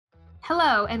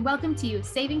Hello, and welcome to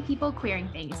Saving People Queering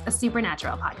Things, a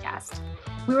Supernatural podcast.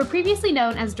 We were previously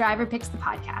known as Driver Picks the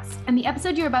Podcast, and the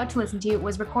episode you're about to listen to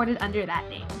was recorded under that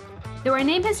name. Though our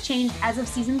name has changed as of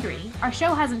season 3, our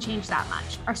show hasn't changed that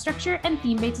much. Our structure and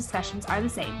theme-based discussions are the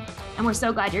same, and we're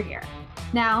so glad you're here.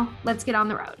 Now, let's get on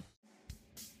the road.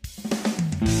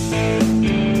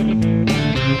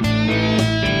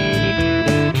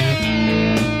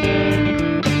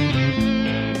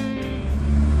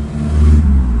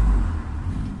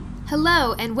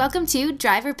 Hello, and welcome to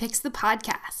Driver Picks the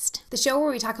Podcast, the show where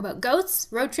we talk about ghosts,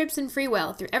 road trips, and free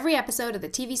will through every episode of the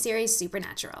TV series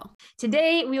Supernatural.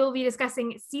 Today, we will be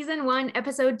discussing Season 1,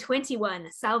 Episode 21,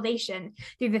 Salvation,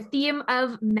 through the theme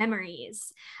of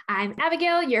memories. I'm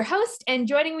Abigail, your host, and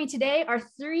joining me today are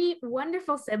 3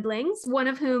 wonderful siblings, one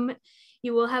of whom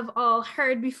you will have all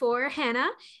heard before, Hannah,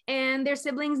 and their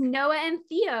siblings Noah and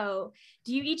Theo.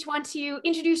 Do you each want to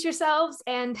introduce yourselves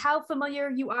and how familiar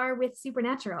you are with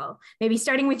Supernatural? Maybe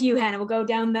starting with you, Hannah. We'll go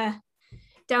down the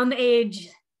age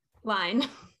line.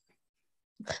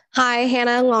 Hi,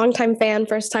 Hannah, longtime fan,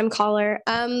 first time caller.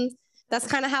 That's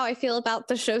kind of how I feel about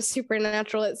the show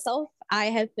Supernatural itself. I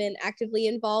have been actively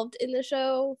involved in the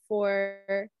show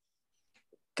for,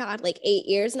 like 8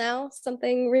 years now,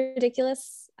 something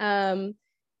ridiculous. And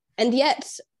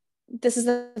yet, this is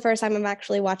the first time I'm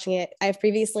actually watching it. I've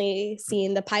previously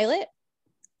seen the pilot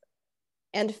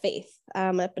and Faith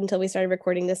up until we started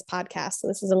recording this podcast. So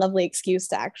this is a lovely excuse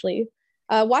to actually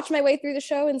watch my way through the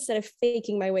show instead of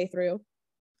faking my way through.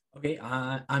 Okay,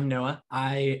 I'm Noah.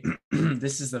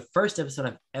 This is the first episode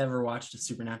I've ever watched of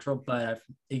Supernatural, but I've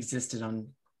existed on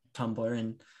Tumblr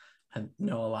and I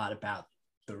know a lot about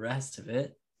the rest of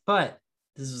it. But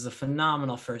this was a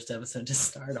phenomenal first episode to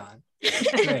start on.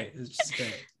 It's great. It's just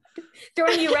great.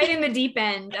 Throwing you right in the deep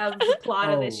end of the plot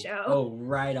of this show. Oh,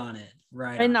 right on it.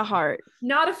 Right in on the it. heart.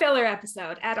 Not a filler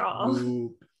episode at all.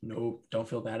 Nope. Don't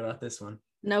feel bad about this one.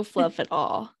 No fluff at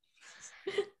all.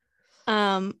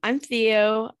 I'm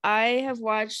Theo. I have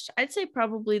watched, I'd say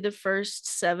probably the first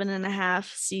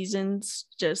 7.5 seasons,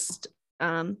 just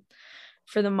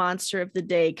for the monster of the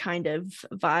day kind of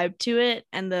vibe to it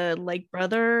and the like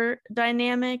brother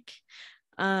dynamic.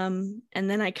 And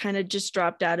then I kind of just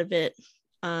dropped out of it.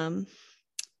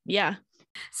 Yeah.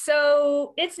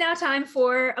 So it's now time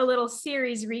for a little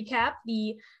series recap,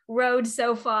 the road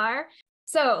so far.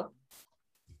 So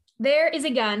there is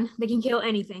a gun that can kill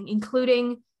anything,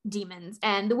 including demons,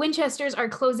 and the Winchesters are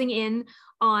closing in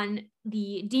on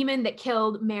the demon that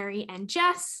killed Mary and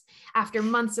Jess. After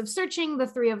months of searching, the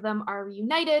 3 of them are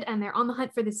reunited and they're on the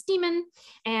hunt for this demon,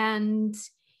 and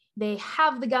they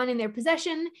have the gun in their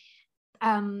possession.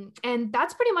 And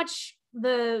that's pretty much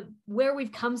where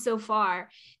we've come so far.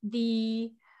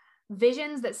 The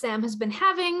visions that Sam has been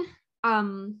having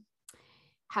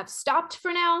have stopped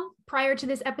for now. Prior to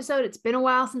this episode, it's been a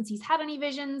while since he's had any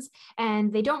visions,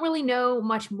 and they don't really know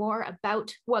much more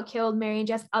about what killed Mary and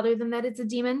Jess other than that it's a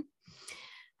demon.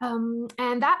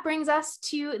 And that brings us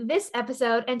to this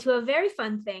episode and to a very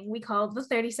fun thing we call the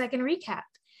 30-second recap.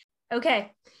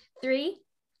 Okay, 3,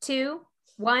 2,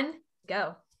 1,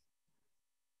 go.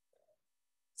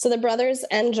 So the brothers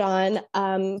and John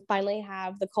finally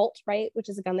have the Colt, right? Which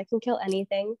is a gun that can kill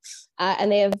anything.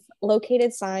 And they have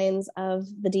located signs of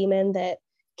the demon that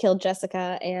killed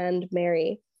Jessica and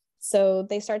Mary. So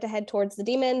they start to head towards the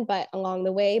demon, but along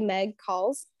the way, Meg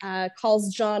calls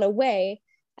John away,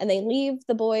 and they leave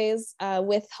the boys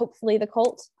with hopefully the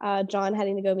Colt, John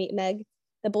heading to go meet Meg.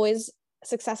 The boys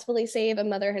successfully save a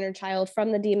mother and her child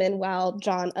from the demon while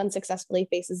John unsuccessfully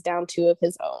faces down 2 of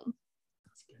his own.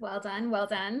 Well done, well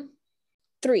done.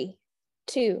 3,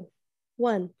 2,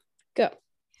 1, go.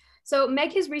 So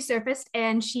Meg has resurfaced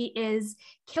and she is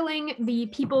killing the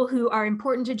people who are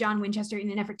important to John Winchester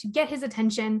in an effort to get his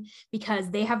attention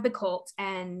because they have the Colt,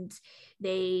 and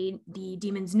the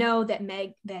demons know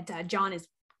that John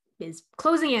is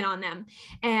closing in on them.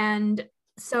 And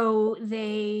so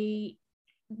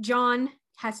John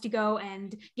has to go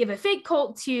and give a fake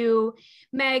Colt to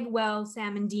Meg while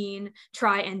Sam and Dean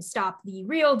try and stop the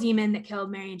real demon that killed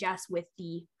Mary and Jess with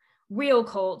the real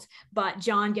Colt, but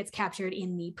John gets captured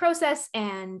in the process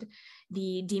and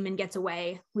the demon gets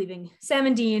away, leaving Sam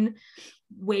and Dean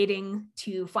waiting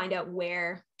to find out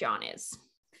where John is.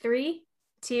 3,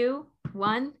 2,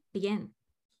 1, begin.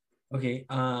 Okay,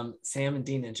 Sam and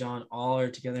Dean and John all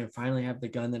are together and finally have the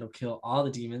gun that'll kill all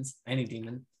the demons, any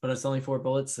demon, but it's only 4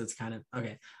 bullets, so it's kind of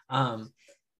okay. And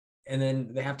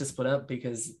then they have to split up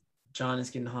because John is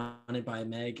getting haunted by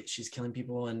Meg. She's killing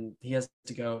people and he has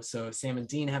to go. So Sam and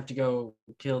Dean have to go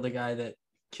kill the guy that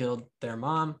killed their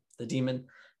mom, the demon.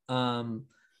 And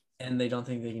they don't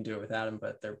think they can do it without him,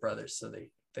 but they're brothers, so they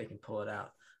they can pull it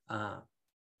out.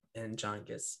 And John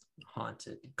gets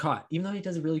caught, even though he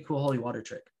does a really cool holy water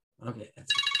trick. Okay.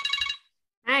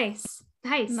 Nice.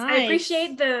 I Nice.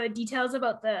 appreciate the details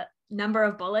about the number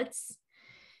of bullets.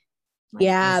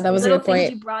 Yeah, that was a little good things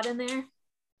point. you brought in there.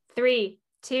 3,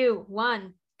 2,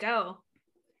 1, go.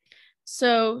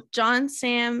 So John,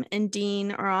 Sam, and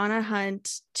Dean are on a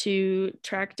hunt to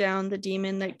track down the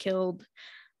demon that killed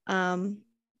Sam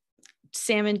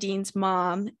and Dean's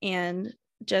mom and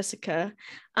Jessica.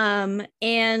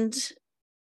 And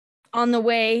on the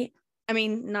way,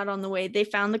 not on the way, they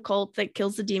found the cult that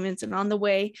kills the demons. And on the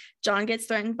way, John gets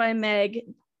threatened by Meg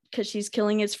because she's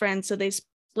killing his friend. So they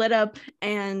split up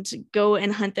and go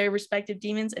and hunt their respective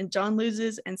demons. And John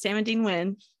loses and Sam and Dean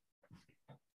win.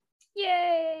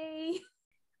 Yay!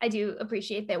 I do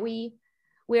appreciate that we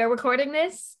are recording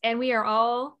this and we are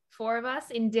all 4 of us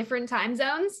in different time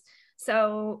zones.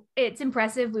 So it's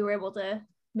impressive we were able to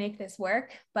make this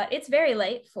work, but it's very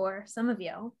late for some of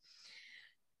you.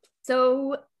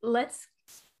 So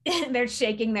they're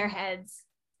shaking their heads.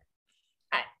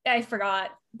 I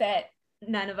forgot that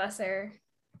none of us are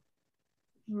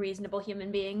reasonable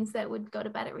human beings that would go to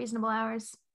bed at reasonable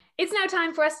hours. It's now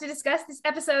time for us to discuss this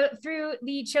episode through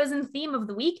the chosen theme of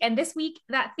the week. And this week,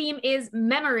 that theme is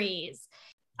memories.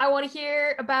 I want to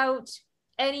hear about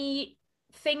any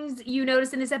things you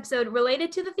noticed in this episode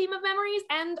related to the theme of memories,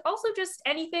 and also just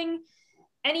any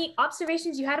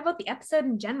observations you had about the episode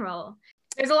in general.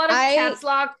 There's a lot of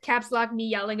caps lock me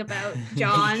yelling about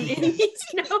John in these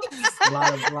notes. A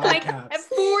lot of like caps. at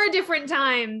 4 different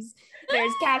times,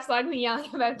 there's caps lock me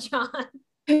yelling about John.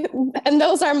 And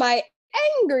those are my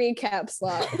angry caps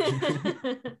lock.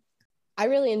 I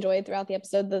really enjoyed throughout the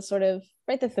episode the sort of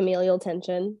the familial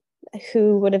tension.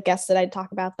 Who would have guessed that I'd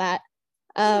talk about that?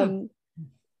 But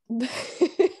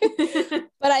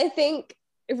I think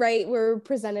we're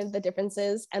presented the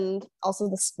differences and also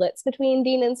the splits between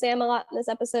Dean and Sam a lot in this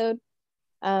episode.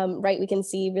 We can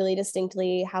see really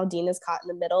distinctly how Dean is caught in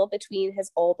the middle between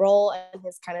his old role and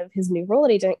his new role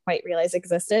that he didn't quite realize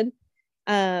existed.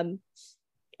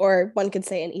 Or one could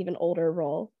say an even older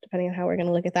role, depending on how we're going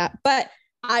to look at that. But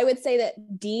I would say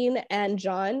that Dean and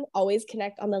John always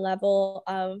connect on the level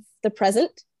of the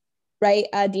present, right?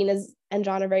 Dean and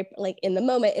John are very in the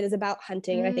moment. It is about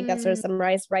hunting. And I think that's sort of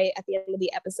summarized right at the end of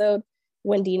the episode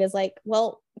when Dean is like,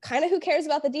 well, kind of who cares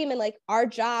about the demon? Our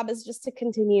job is just to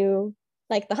continue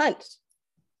the hunt,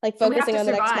 focusing on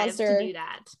the next monster. To do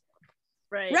that.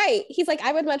 Right. He's like,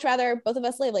 I would much rather both of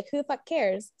us live. Who the fuck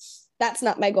cares? That's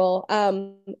not my goal.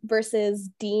 Versus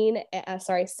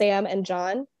Sam and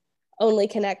John only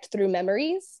connect through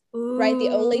memories. Ooh. Right. The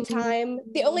only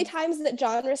times that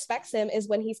John respects him is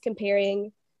when he's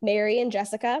comparing Mary and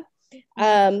Jessica.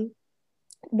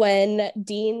 When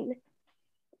Dean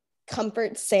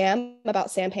comforts Sam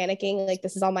about Sam panicking,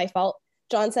 this is all my fault,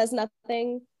 John says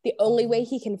nothing. The only way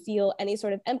he can feel any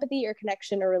sort of empathy or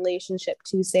connection or relationship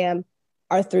to Sam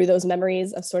are through those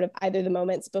memories of sort of either the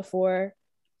moments before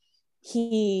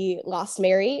he lost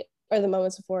Mary or the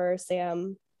moments before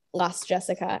Sam lost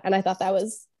Jessica. And I thought that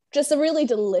was just a really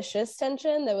delicious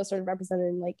tension that was sort of represented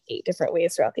in 8 different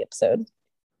ways throughout the episode.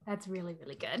 That's really,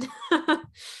 really good.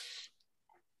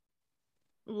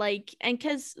 And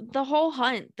because the whole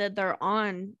hunt that they're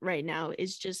on right now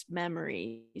is just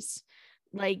memories.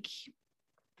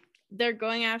 They're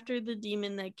going after the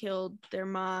demon that killed their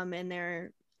mom and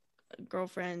their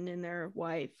girlfriend and their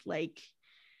wife,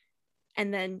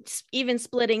 and then even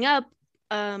splitting up,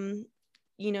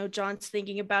 John's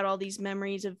thinking about all these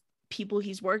memories of people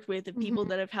he's worked with, of people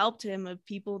that have helped him, of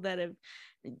people that have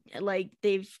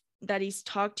that he's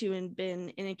talked to and been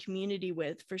in a community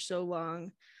with for so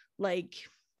long.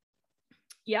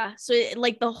 So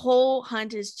the whole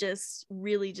hunt is just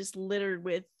really just littered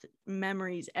with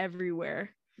memories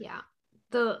everywhere. Yeah,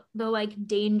 the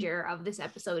danger of this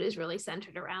episode is really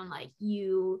centered around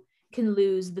you can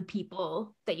lose the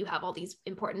people that you have all these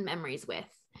important memories with,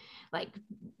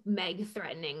 Meg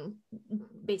threatening,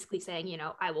 basically saying,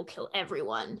 I will kill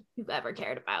everyone you've ever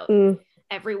cared about,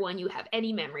 everyone you have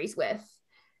any memories with,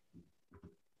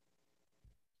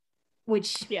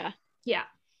 which yeah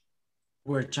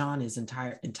where John is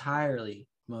entirely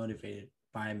motivated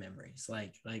by memories,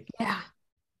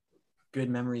 good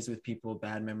memories with people,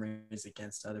 bad memories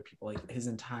against other people. His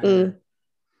entire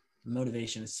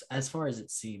motivation, as far as it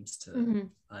seems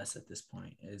to us at this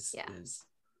point, is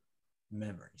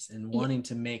memories, and wanting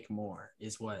to make more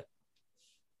is what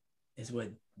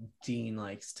Dean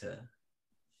likes to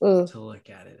look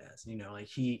at it as.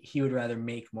 He would rather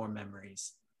make more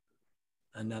memories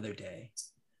another day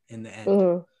in the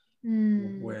end,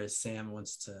 whereas Sam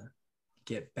wants to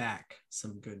get back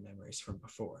some good memories from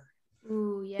before.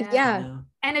 Ooh, yeah. Yeah. You know?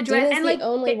 And Dean address is and the like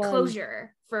only get one.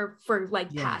 closure for like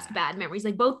Yeah. past bad memories.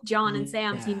 Like both John and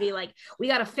Sam seem to be Yeah. like, we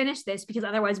got to finish this because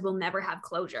otherwise we'll never have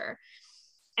closure.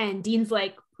 And Dean's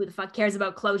like, who the fuck cares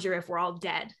about closure if we're all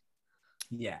dead?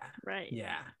 Yeah. Right.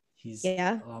 Yeah. He's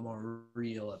Yeah. a lot more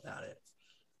real about it.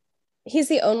 He's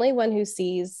the only one who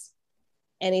sees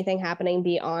anything happening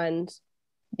beyond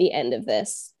the end of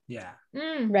this, Yeah.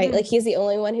 right? Like he's the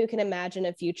only one who can imagine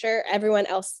a future. Everyone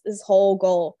else's whole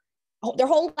goal, their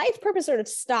whole life purpose sort of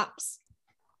stops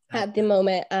at the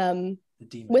moment The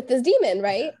demon. with this demon,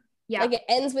 right? Yeah. Like it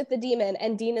ends with the demon,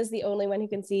 and Dean is the only one who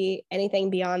can see anything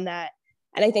beyond that.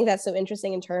 And I think that's so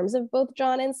interesting in terms of both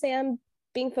John and Sam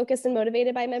being focused and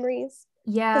motivated by memories.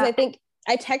 Yeah. Because I think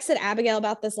I texted Abigail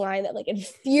about this line that like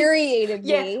infuriated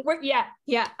me.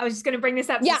 Yeah. I was just gonna bring this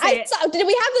up. Yeah, Did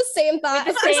we have the same thought?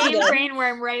 the same brain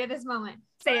worm right at this moment.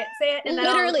 Say it, and then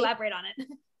I'll Literally. elaborate on it.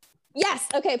 Yes.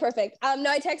 Okay, perfect. No,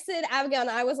 I texted Abigail and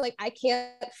I was like, I can't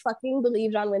fucking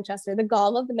believe John Winchester, the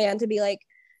gall of the man to be like,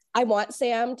 I want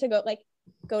Sam to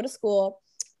go to school,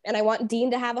 and I want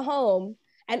Dean to have a home,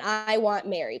 and I want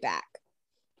Mary back.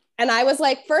 And I was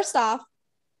like, first off,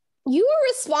 you were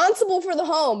responsible for the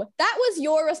home. That was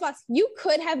your response. You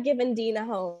could have given Dean a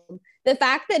home. The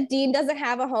fact that Dean doesn't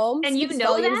have a home And you speaks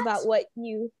know volumes that? about what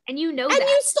you And you know and that.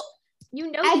 you still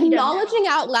You know that he doesn't have acknowledging a-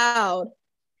 out loud,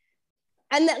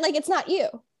 and that like it's not you.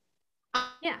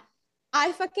 Yeah.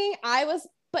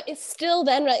 But it's still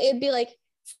then it'd be like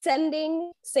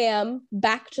sending Sam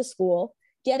back to school,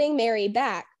 getting Mary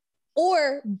back,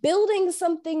 or building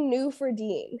something new for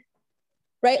Dean,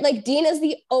 right? Like Dean is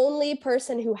the only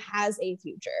person who has a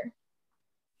future.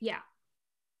 Yeah.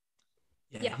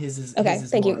 Yeah. His is Okay, his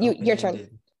is thank you. more Your turn.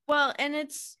 open-ended. Well, and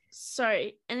it's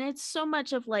so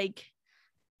much of like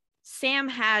Sam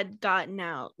had gotten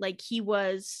out, like he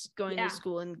was going Yeah. to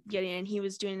school and getting in, he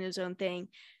was doing his own thing,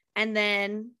 and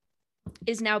then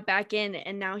is now back in,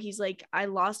 and now he's like, I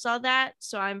lost all that,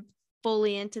 so I'm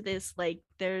fully into this, like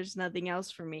there's nothing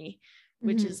else for me,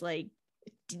 which Mhm. is like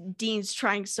Dean's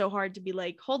trying so hard to be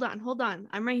like, hold on,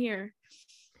 I'm right here.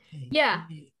 Yeah.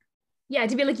 Yeah,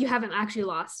 to be like, you haven't actually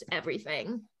lost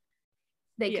everything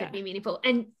that Yeah. could be meaningful.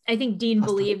 And I think Dean Lost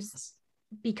believes, us.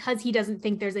 because he doesn't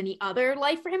think there's any other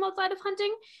life for him outside of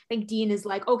hunting, I think Dean is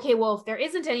like, okay, well, if there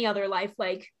isn't any other life,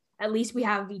 like at least we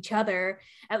have each other.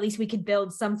 At least we could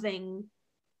build something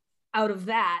out of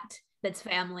that that's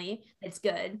family, that's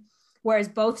good. Whereas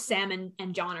both Sam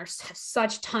and John are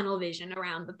such tunnel vision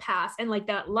around the past. And like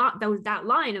that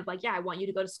line of like, yeah, I want you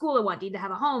to go to school. I want Dean to have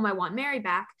a home. I want Mary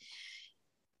back,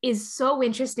 is so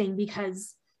interesting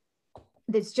because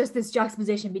there's just this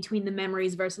juxtaposition between the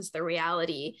memories versus the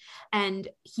reality. And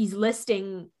he's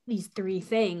listing these three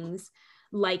things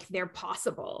like they're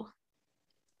possible.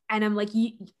 And I'm like,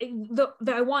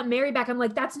 I want Mary back. I'm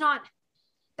like, that's not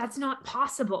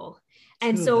possible.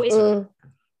 And Two so of it's, them are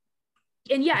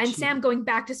and yeah, and achievable. Sam going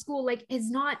back to school, like,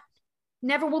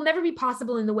 will never be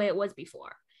possible in the way it was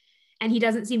before. And he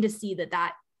doesn't seem to see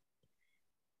that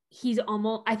he's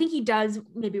almost, I think he does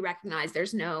maybe recognize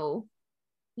there's no,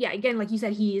 yeah, again, like you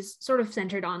said, he's sort of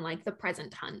centered on like the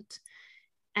present hunt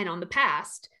and on the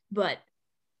past, but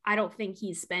I don't think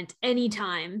he's spent any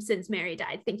time since Mary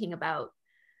died thinking about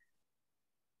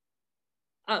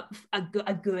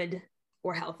a good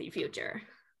or healthy future.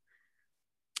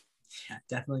 Yeah,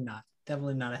 definitely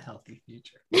not a healthy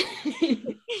future.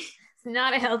 It's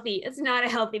not a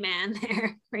healthy man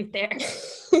there, right there.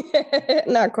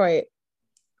 Not quite.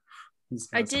 He's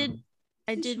got I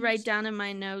did some write issues. down in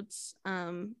my notes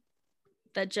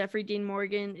that Jeffrey Dean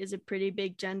Morgan is a pretty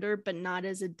big gender, but not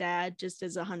as a dad, just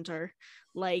as a hunter.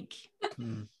 Like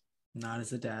Not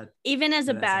as a dad. even as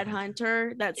a But as a bad hunter.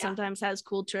 hunter that Yeah. sometimes has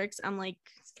cool tricks, I'm like,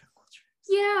 He's got cool tricks.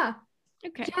 Yeah.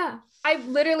 okay. Yeah. I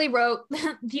literally wrote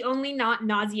the only not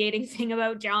nauseating thing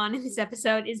about John in this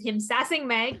episode is him sassing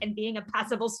Meg and being a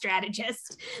passable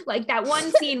strategist. Like that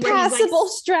one scene where Passable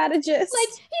he's strategist. like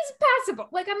he's passable.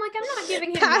 Like I'm not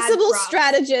giving him Passable mad props.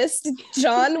 strategist,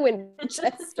 John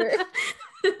Winchester.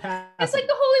 It's like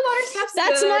the holy water stuff's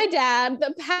That's good. my dad,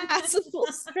 the passable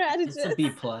It's strategist. a B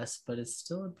plus, but it's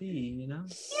still a B, you know?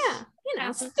 Yeah, you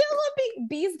know. Still a B.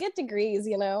 B's get degrees,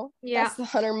 you know? Yeah. That's the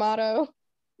hunter motto.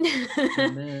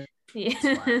 And then that's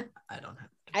Yeah. why I don't have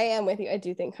I am with you. I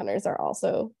do think hunters are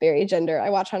also very gender. I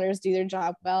watch hunters do their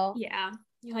job well. Yeah.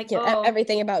 You're like, Yeah, oh,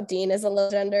 everything about Dean is a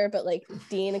little gender, but like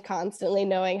Dean constantly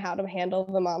knowing how to handle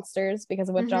the monsters because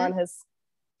of what Mhm. John has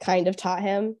kind of taught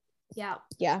him. yeah.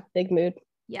 Yeah, big mood.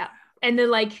 Yeah. And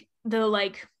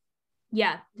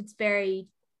yeah, it's very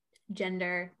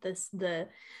gender. The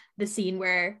scene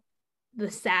where the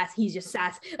sass. He's just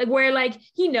sass, like where like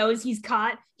he knows he's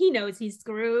caught, he knows he's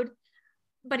screwed,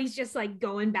 but he's just like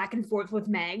going back and forth with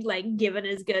Meg, like giving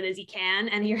as good as he can.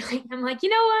 And you're like, I'm like, you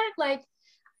know what? Like,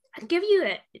 I'd give you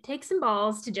it. It takes some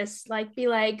balls to just like be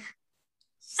like,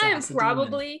 I'm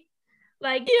probably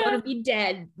like gonna be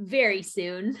dead very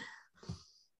soon.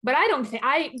 But I don't think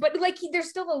but like there's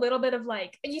still a little bit of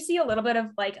like, you see a little bit of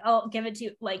like, I'll give it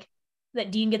to like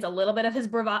that Dean gets a little bit of his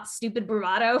stupid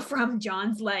bravado from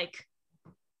John's like,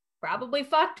 probably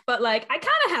fucked, but like, I kind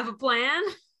of have a plan.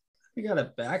 You got a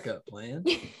backup plan.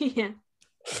 Yeah.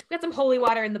 Got some holy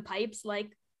water in the pipes,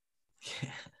 like,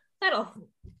 that'll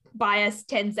buy us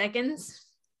 10 seconds.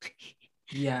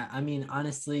 Yeah, I mean,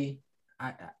 honestly,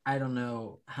 I don't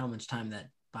know how much time that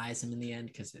buys him in the end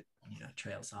because it,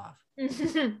 trails off.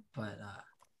 But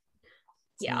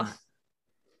yeah,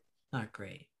 not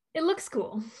great. It looks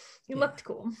cool. It looked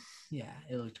cool. Yeah,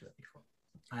 it looked really cool.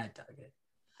 I dug it.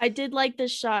 I did like the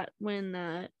shot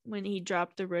when he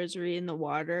dropped the rosary in the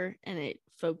water and it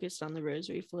focused on the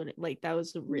rosary floating. Like that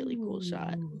was a really cool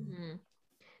shot. Mm-hmm.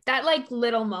 That like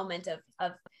little moment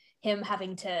of him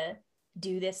having to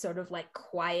do this sort of like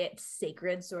quiet,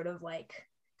 sacred sort of like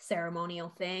ceremonial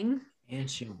thing. And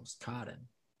she almost caught him.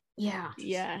 Yeah.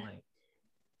 Just, like,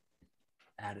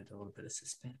 added a little bit of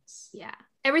suspense. Yeah.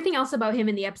 Everything else about him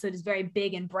in the episode is very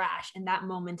big and brash, and that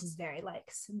moment is very like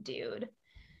subdued.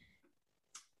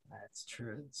 That's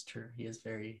true. It's true. He is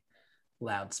very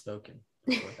loud spoken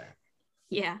before that.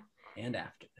 Yeah. And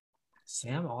after.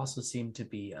 Sam also seemed to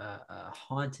be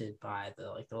haunted by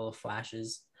the little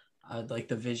flashes, like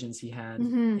the visions he had.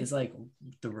 Is like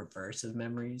the reverse of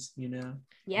memories, Yeah.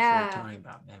 If we're talking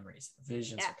about memories,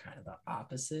 visions are kind of the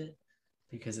opposite,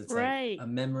 because it's right. like a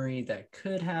memory that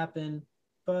could happen,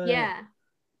 but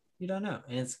you don't know,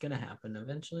 and it's gonna happen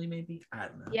eventually, maybe. I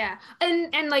don't know. Yeah,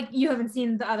 and like you haven't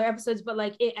seen the other episodes, but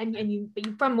like it, and you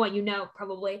from what you know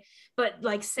probably, but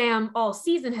like Sam all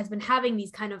season has been having these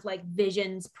kind of like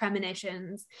visions,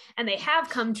 premonitions, and they have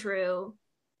come true.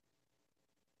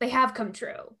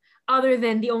 Other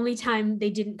than the only time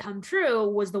they didn't come true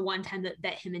was the one time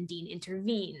that him and Dean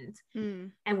intervened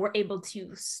and were able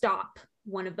to stop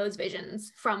one of those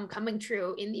visions from coming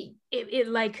true. It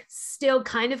like still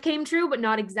kind of came true, but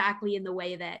not exactly in the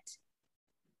way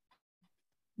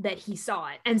that he saw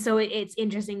it. And so it's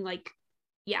interesting, like,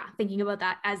 yeah, thinking about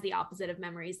that as the opposite of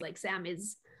memories. Like Sam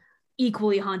is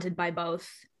equally haunted by both.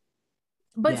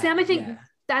 But Sam, I think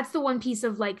that's the one piece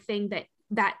of like thing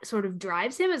that sort of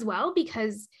drives him as well,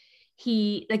 because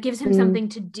that gives him something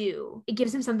to do. It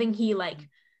gives him something he like,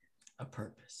 a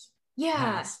purpose. Yeah.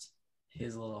 Past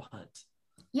his little hunt.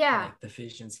 Yeah. Like the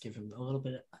visions give him a little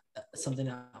bit of something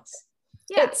else.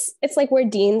 Yeah. It's like where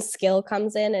Dean's skill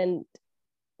comes in, and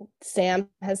Sam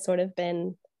has sort of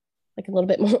been like a little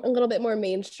bit more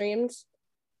mainstreamed,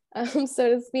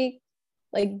 so to speak.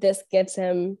 Like this puts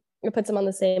him on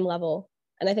the same level.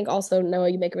 And I think also, Noah,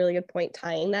 you make a really good point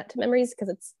tying that to memories, because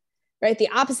it's right, the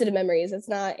opposite of memories. It's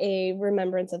not a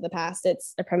remembrance of the past,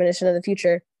 it's a premonition of the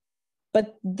future.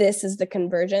 But this is the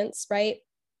convergence, right?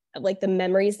 Like the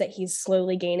memories that he's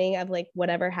slowly gaining of like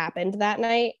whatever happened that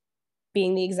night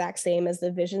being the exact same as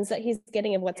the visions that he's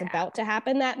getting of what's about to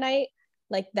happen that night.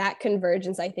 Like that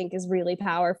convergence, I think, is really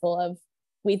powerful.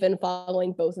 We've been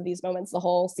following both of these moments the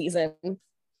whole season.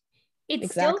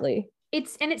 It's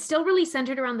still really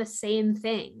centered around the same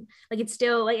thing. Like it's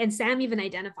still like, and Sam even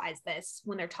identifies this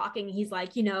when they're talking. He's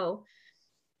like,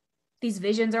 these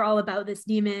visions are all about this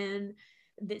demon,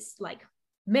 this like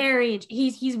Mary, and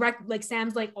he's like,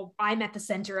 Sam's like, oh, I'm at the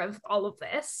center of all of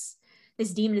this.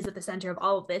 This demon is at the center of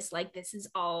all of this. Like this is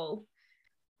all,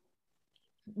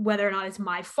 whether or not it's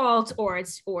my fault or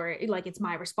it's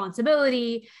my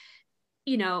responsibility.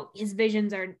 His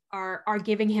visions are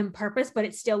giving him purpose, but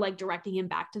it's still like directing him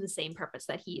back to the same purpose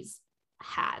that he's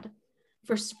had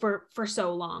for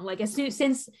so long. Like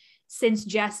since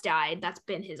Jess died, that's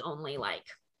been his only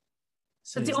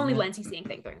that's the only lens he's seeing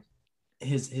things through.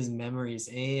 His memories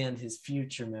and his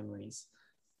future memories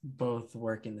both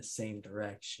work in the same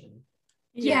direction.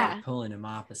 Yeah, pulling him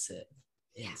opposite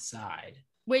inside.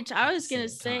 Which I was gonna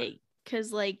say,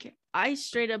 because like I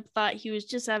straight up thought he was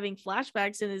just having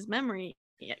flashbacks in his memory,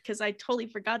 because I totally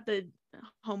forgot the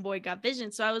homeboy got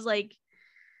vision. So I was like,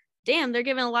 damn, they're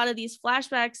giving a lot of these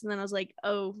flashbacks. And then I was like,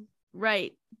 oh,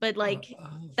 right. But like,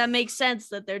 that makes sense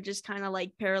that they're just kind of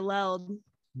like paralleled.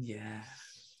 Yeah.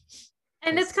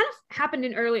 And it's kind of happened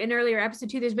in earlier episode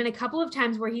too. There's been a couple of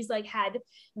times where he's like had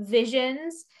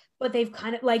visions, but they've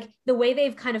kind of like the way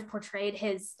they've kind of portrayed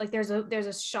his, like there's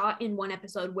a shot in one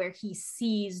episode where he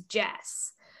sees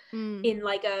Jess in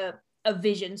like a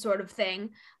vision sort of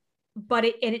thing, but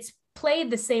it's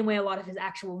played the same way a lot of his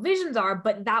actual visions are,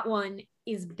 but that one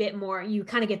is a bit more, you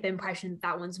kind of get the impression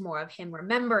that one's more of him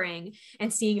remembering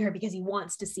and seeing her because he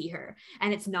wants to see her,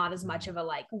 and it's not as much of a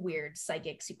like weird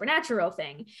psychic supernatural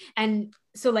thing. And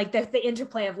so like the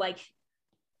interplay of like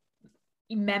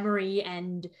memory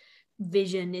and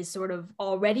vision is sort of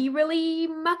already really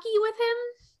mucky with him.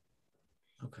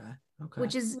 Okay.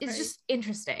 Which is just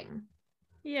interesting.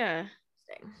 Yeah.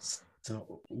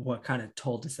 So what kind of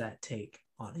toll does that take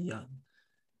on a young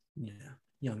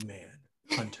man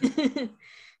hunter?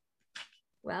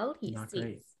 Well, he Not seems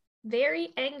great.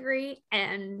 very angry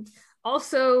and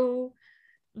also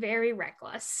very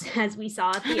reckless, as we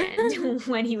saw at the end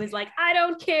when he was like, I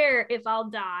don't care if I'll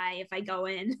die if I go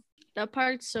in. That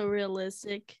part's so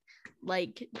realistic,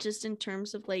 like just in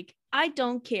terms of like, I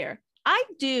don't care, I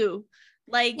do,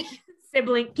 like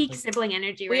peak sibling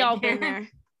energy. We right all there. been there.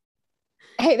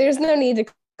 Hey, there's no need to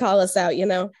call us out, you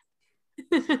know.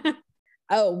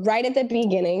 Oh, right at the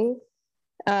beginning,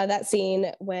 that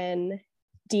scene when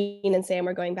Dean and Sam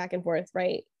were going back and forth,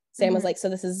 right? Sam was like, so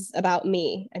this is about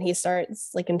me, and he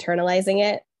starts like internalizing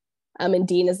it, and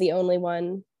Dean is the only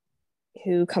one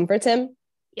who comforts him.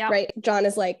 Yeah, right. John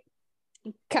is like,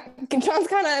 John's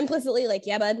kind of implicitly like,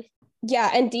 yeah, bud. Yeah,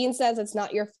 and Dean says it's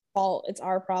not your fault, it's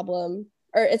our problem,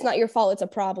 or it's not your fault, it's a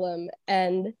problem.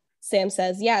 And Sam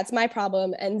says, yeah, it's my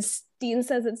problem. And Dean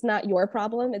says it's not your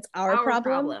problem, it's our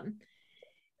problem.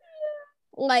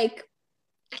 Like,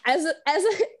 as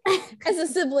a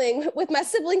sibling with my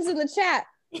siblings in the chat,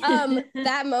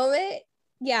 that moment,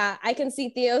 yeah, I can see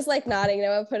Theo's like nodding.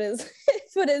 Noah put his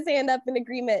hand up in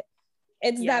agreement.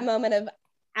 It's that moment of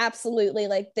absolutely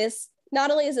like, this,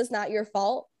 not only is this not your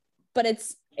fault, but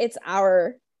it's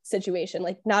our situation.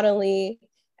 Like, not only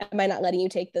am I not letting you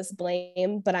take this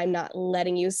blame, but I'm not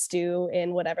letting you stew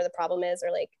in whatever the problem is,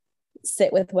 or like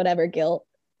sit with whatever guilt,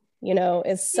 you know,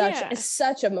 is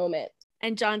such a moment.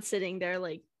 And John sitting there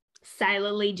like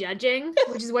silently judging,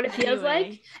 which is what it feels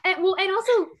like. And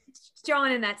also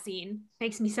John in that scene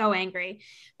makes me so angry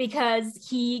because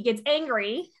he gets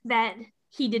angry that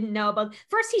he didn't know about.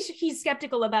 First, he's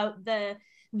skeptical about the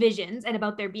visions and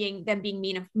about them being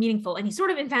meaningful, and he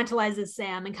sort of infantilizes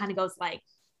Sam and kind of goes like,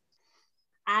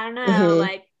 I don't know,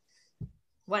 like,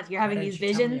 what, you're having these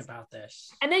visions? Tell me about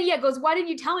this. And then goes, why didn't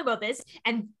you tell me about this?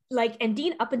 And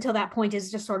Dean up until that point is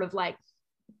just sort of like,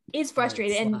 is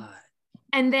frustrated,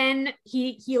 and then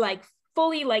he like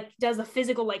fully like does a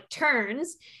physical like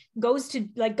turns, goes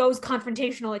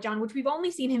confrontational at John, which we've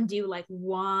only seen him do like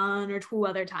one or two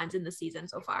other times in the season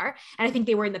so far, and I think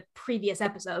they were in the previous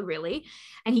episode really.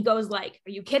 And he goes like,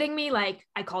 are you kidding me? Like,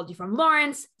 I called you from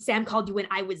Lawrence, Sam called you when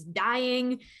I was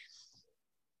dying.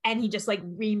 And he just like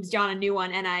reams John a new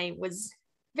one, and I was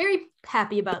very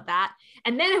happy about that.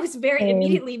 And then I was very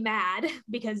immediately mad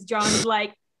because John's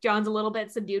a little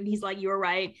bit subdued, and he's like, you were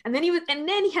right. And then he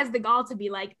has the gall to be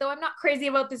like, though I'm not crazy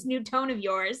about this new tone of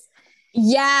yours.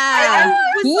 Yeah.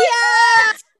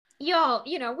 Y'all,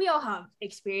 you know, we all have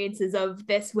experiences of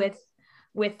this with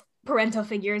parental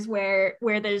figures where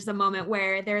there's a moment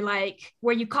where they're like,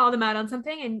 where you call them out on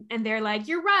something and they're like,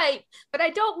 you're right, but I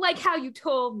don't like how you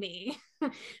told me.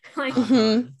 Like,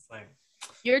 it's like,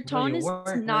 your tone is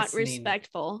not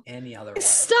respectful. Any other way.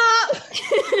 Stop.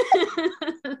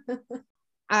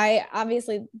 I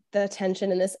obviously, the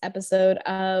tension in this episode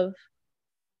of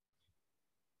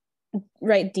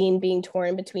Dean being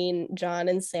torn between John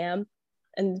and Sam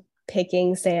and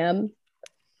picking Sam,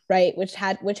 right, which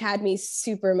had me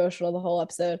super emotional the whole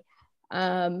episode.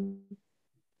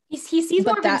 He sees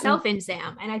more of himself in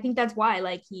Sam, and I think that's why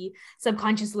like he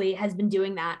subconsciously has been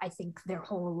doing that, I think, their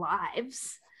whole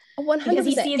lives. 100%. Because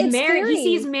he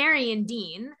sees Mary and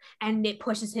Dean, and it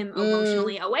pushes him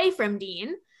emotionally away from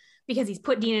Dean, because he's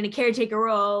put Dean in a caretaker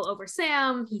role over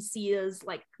Sam. He sees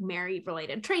like Mary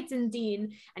related traits in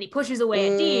Dean, and he pushes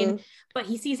away at Dean, but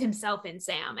he sees himself in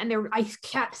Sam. And I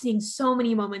kept seeing so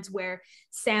many moments where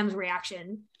Sam's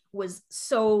reaction was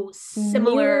so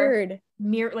similar,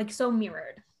 so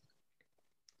mirrored.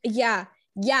 Yeah,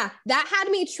 that had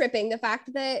me tripping. The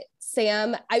fact that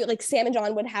Sam and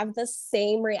John would have the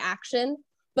same reaction,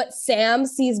 but Sam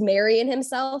sees Mary in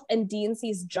himself and Dean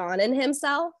sees John in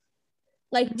himself.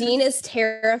 Like, Dean is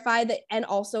terrified that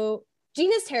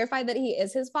he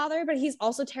is his father, but he's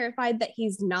also terrified that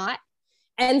he's not.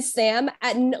 And Sam,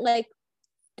 at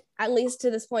least to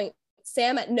this point,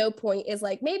 Sam at no point is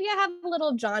like, maybe I have a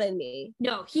little John in me.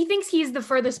 No, he thinks he's the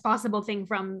furthest possible thing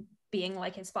from being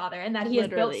like his father, and that he has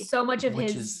built so much of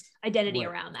his identity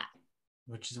around that.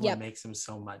 Which is what makes him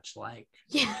so much like.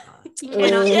 Yeah. He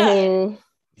cannot.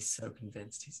 He's so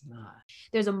convinced he's not.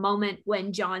 There's a moment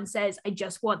when John says, I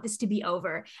just want this to be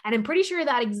over. And I'm pretty sure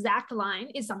that exact line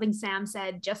is something Sam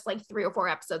said just like 3 or 4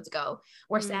 episodes ago,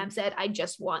 where Sam said, I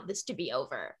just want this to be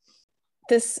over.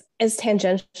 This is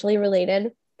tangentially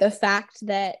related. The fact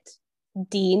that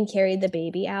Dean carried the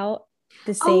baby out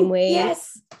the same way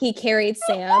he carried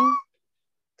Sam.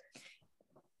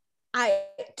 I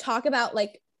talk about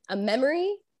like a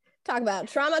memory, talk about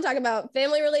trauma, talk about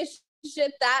family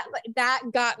relationship, that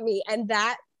got me. And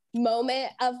that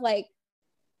moment of like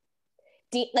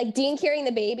Dean carrying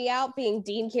the baby out, being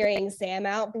Dean carrying Sam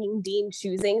out, being Dean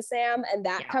choosing Sam, and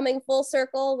that coming full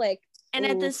circle, like. And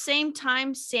at the same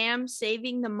time, Sam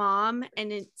saving the mom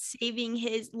and it saving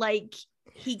his, like,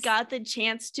 he got the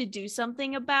chance to do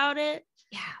something about it.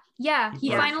 Yeah. He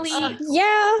finally. He got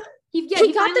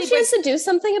finally the chance to do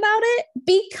something about it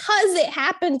because it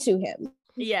happened to him.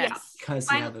 Yes. Because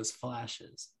he had those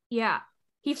flashes. Yeah.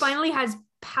 He finally has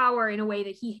power in a way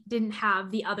that he didn't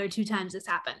have the other 2 times this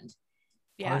happened.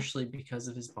 Partially because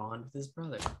of his bond with his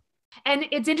brother. And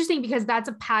it's interesting because that's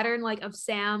a pattern like of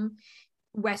Sam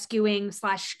rescuing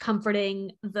 /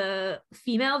 comforting the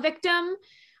female victim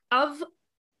of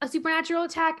a supernatural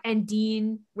attack, and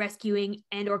Dean rescuing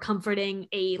and or comforting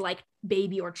a like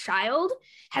baby or child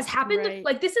has happened. Right.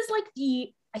 Like this is like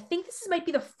I think this might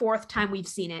be the 4th time we've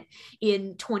seen it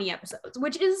in 20 episodes,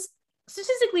 which is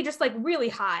statistically just like really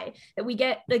high that we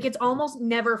get. Like it's almost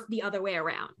never the other way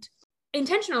around,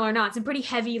 intentional or not. It's a pretty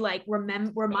heavy like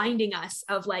reminding us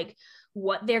of like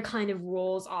what their kind of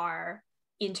roles are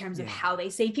in terms of how they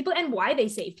save people and why they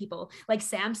save people. Like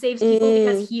Sam saves people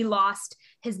because he lost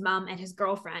his mom and his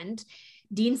girlfriend.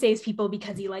 Dean saves people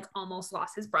because he like almost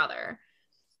lost his brother.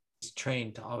 He's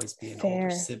trained to always be an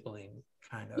older sibling,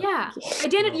 kind of. Yeah.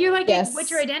 Identity. You're like, what's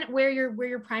your identity? Where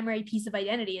your primary piece of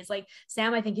identity is. Like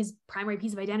Sam, I think his primary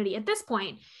piece of identity at this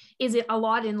point is it a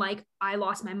lot in like, I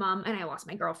lost my mom and I lost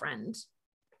my girlfriend.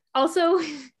 Also,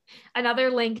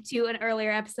 another link to an earlier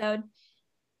episode,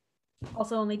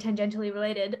 also only tangentially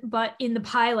related, but in the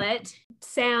pilot,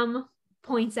 Sam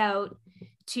points out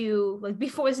to like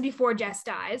before Jess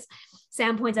dies,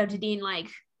 Sam points out to Dean like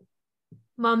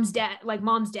mom's dead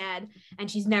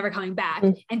and she's never coming back.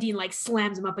 And Dean like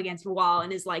slams him up against the wall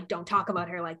and is like, don't talk about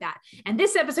her like that. And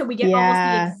this episode we get almost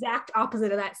the exact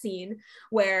opposite of that scene,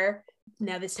 where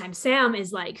now this time Sam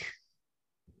is like,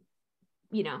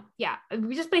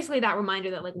 just basically that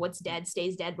reminder that like what's dead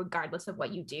stays dead regardless of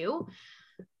what you do.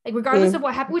 Like regardless of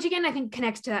what happened, which again I think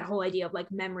connects to that whole idea of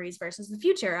like memories versus the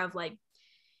future of like,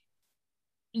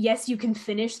 yes, you can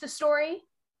finish the story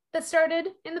that started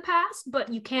in the past,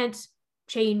 but you can't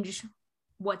change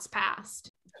what's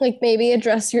past. Like maybe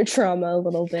address your trauma a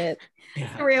little bit.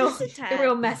 Yeah. The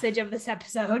real message of this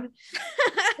episode.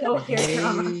 Talk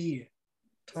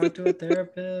to a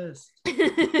therapist.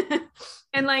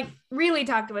 And like really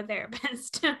talk to a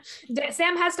therapist.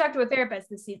 Sam has talked to a therapist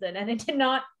this season and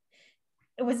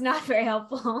it was not very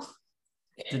helpful.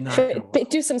 Did not go well.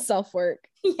 Do some self-work.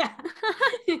 Yeah.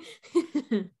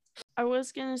 I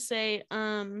was gonna say,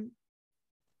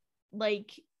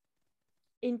 like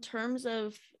in terms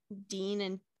of Dean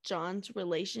and John's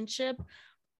relationship,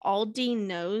 all Dean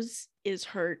knows is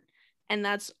hurt, and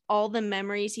that's all the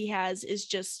memories he has is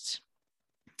just,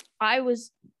 I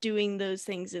was doing those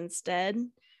things instead.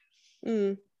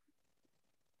 And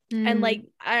like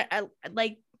I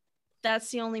like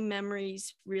that's the only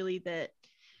memories really that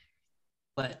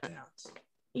letdowns.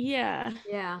 Yeah.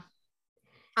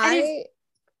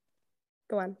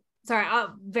 Go on. Sorry,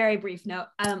 very brief note.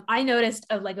 I noticed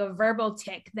a verbal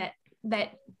tick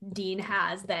that Dean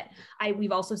has that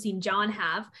we've also seen John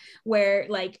have, where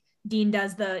like Dean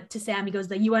does to Sam, he goes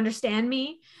you understand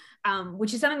me,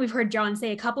 which is something we've heard John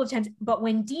say a couple of times, but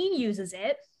when Dean uses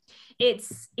it,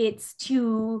 it's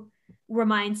to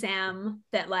remind Sam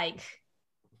that like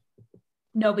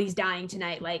nobody's dying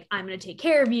tonight, like I'm gonna take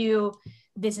care of you,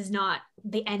 this is not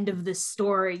the end of the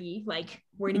story, like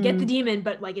we're gonna get the demon,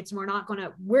 but like we're not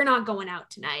going out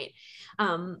tonight,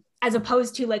 as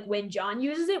opposed to like when John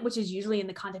uses it, which is usually in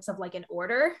the context of like an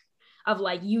order of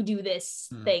like you do this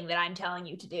thing that I'm telling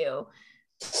you to do.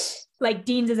 Like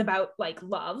Dean's is about like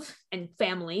love and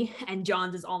family, and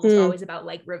John's is almost always about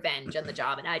like revenge and the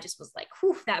job. And I just was like,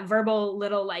 whew, that verbal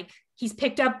little like he's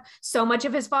picked up so much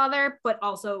of his father, but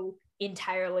also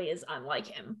entirely is unlike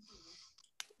him.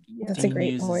 That's a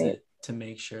great point. It to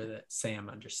make sure that Sam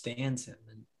understands him,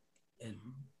 and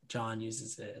John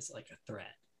uses it as like a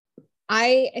threat.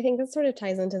 I think that sort of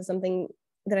ties into something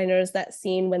that I noticed, that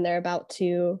scene when they're about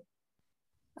to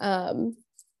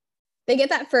they get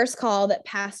that first call that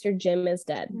Pastor Jim is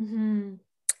dead, and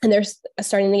they're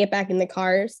starting to get back in the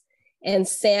cars, and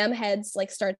Sam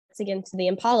starts to get into the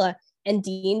Impala, and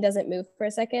Dean doesn't move for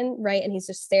a second, right? And he's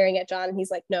just staring at John, and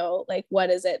he's like, no, like, what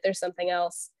is it? There's something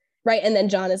else, right? And then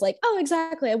John is like, oh,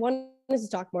 exactly, I wanted to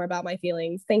talk more about my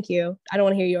feelings, thank you, I don't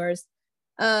want to hear yours.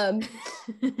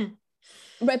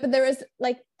 Right, but there was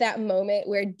like that moment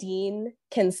where Dean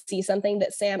can see something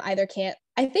that Sam either can't,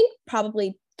 I think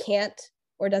probably can't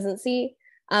or doesn't see,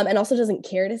 and also doesn't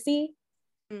care to see.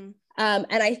 And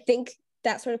I think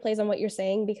that sort of plays on what you're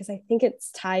saying, because I think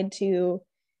it's tied to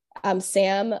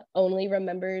Sam only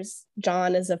remembers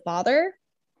John as a father,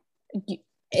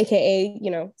 aka, you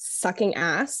know, sucking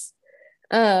ass.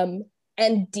 And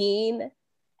Dean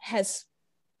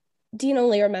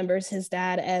only remembers his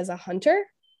dad as a hunter.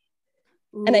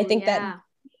 Ooh, and I think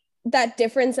that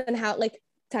difference in how, like,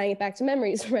 tying it back to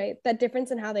memories, right? That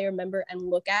difference in how they remember and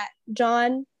look at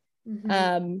John.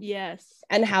 Yes.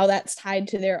 And how that's tied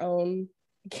to their own,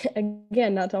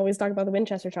 again, not to always talk about the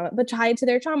Winchester trauma, but tied to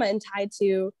their trauma and tied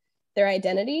to their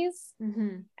identities,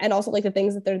 and also like the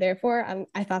things that they're there for.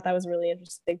 I thought that was a really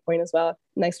interesting point as well.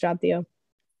 Nice job, Theo.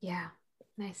 Yeah,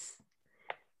 nice.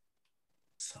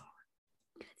 So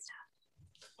good stuff.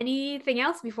 Anything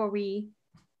else before we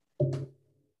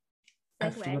I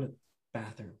have to go to the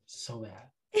bathroom so bad.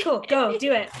 Cool, go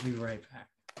do it. I'll be right back.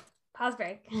 Pause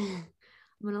break. I'm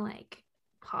gonna like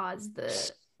pause the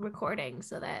recording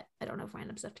so that I don't have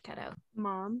random stuff to cut out.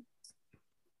 Mom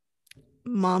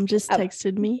just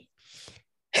texted me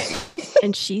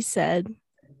and she said,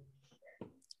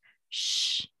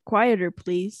 shh, quieter,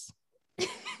 please.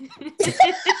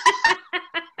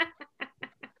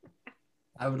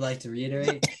 I would like to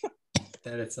reiterate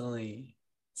that it's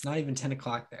not even 10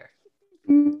 o'clock there.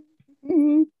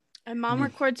 And Mom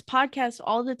records podcasts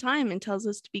all the time and tells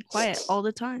us to be quiet all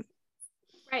the time.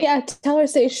 Right. Yeah, tell her,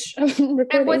 say shh, I'm recording.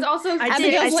 And was also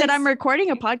I said I'm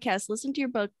recording a podcast. Listen to your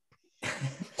book.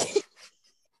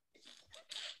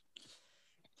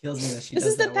 Kills me that she This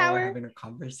does is the that while power. we're having a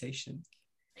conversation.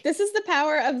 This is the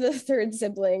power of the third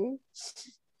sibling.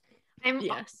 I'm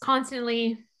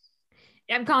constantly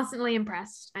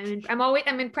impressed.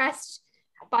 I'm impressed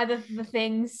by the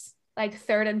things like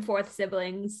third and fourth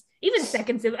siblings, even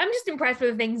second sibling. I'm just impressed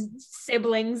with the things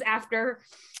siblings after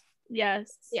the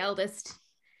eldest.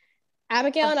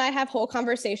 Abigail and I have whole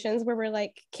conversations where we're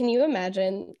like, can you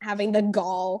imagine having the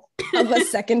gall of a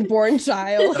second born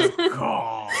child?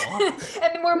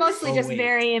 And we're mostly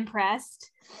very impressed.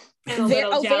 And a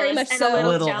little jealous. Very much so. A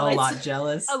lot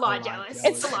jealous. A lot jealous.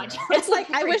 It's like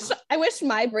I wish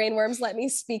my brainworms let me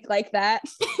speak like that.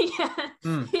 Yeah,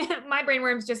 my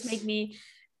brainworms just make me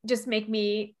my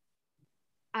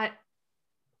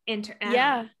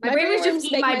brainworms just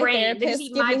eat my brain. They just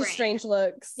eat my brain. Strange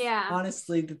looks. Yeah.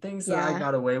 Honestly, the things that I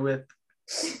got away with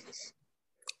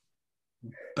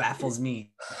baffles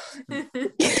me.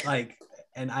 Like,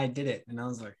 and I did it, and I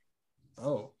was like,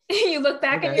 oh. You look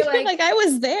back and you're like I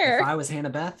was there. If I was Hannah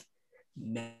Beth,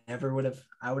 never would have.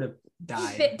 I would have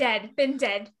died. Been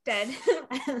dead.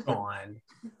 Gone.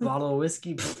 Bottle of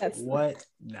whiskey. What?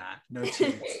 Nah, no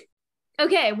chance.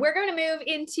 Okay, we're going to move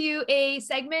into a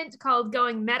segment called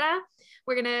Going Meta.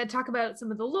 We're going to talk about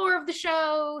some of the lore of the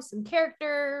show, some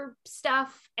character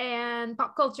stuff, and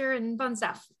pop culture and fun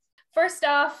stuff. First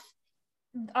off,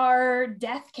 our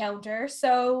death counter.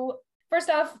 So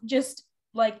first off, just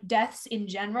like deaths in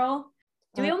general.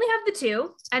 Do we only have the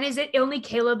two? And is it only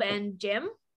Caleb and Jim?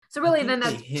 So really then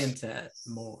that's... They hint at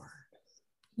more.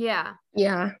 Yeah.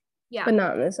 But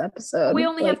not in this episode. We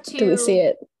only have two. Do we see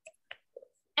it?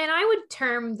 And I would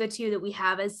term the two that we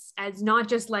have as not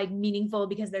just like meaningful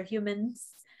because they're humans,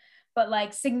 but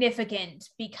like significant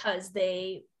because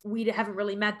we haven't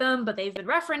really met them, but they've been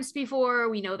referenced before.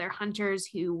 We know they're hunters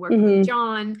who work with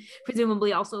John.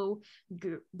 Presumably also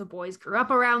the boys grew up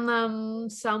around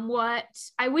them somewhat.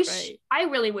 I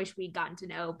really wish we'd gotten to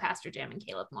know Pastor Jim and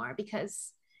Caleb more,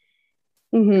 because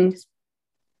it's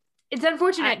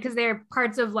unfortunate because they're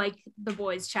parts of like the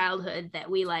boys' childhood that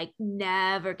we like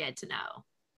never get to know.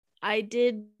 I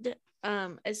did,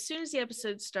 as soon as the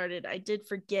episode started, I did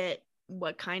forget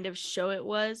what kind of show it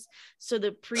was. So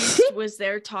the priest was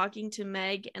there talking to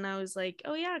Meg, and I was like,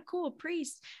 oh yeah, cool,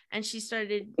 priest. And she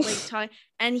started like talking,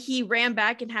 and he ran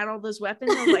back and had all those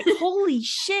weapons. I was like, holy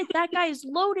shit, that guy is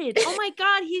loaded. Oh my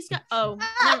God, he's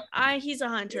a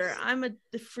hunter. I'm the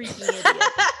freaking idiot.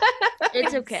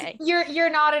 It's okay.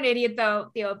 You're not an idiot though,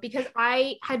 Theo, because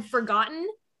I had forgotten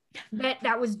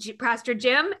that was Pastor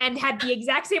Jim and had the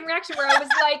exact same reaction where I was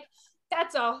like,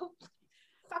 that's a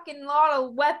fucking lot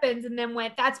of weapons, and then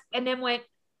went, that's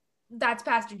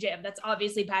Pastor Jim. That's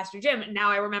obviously Pastor Jim. And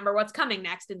now I remember what's coming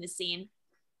next in this scene.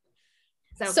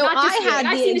 So I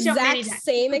had the exact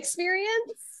same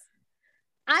experience.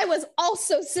 I was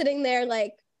also sitting there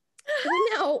like,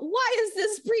 now, why does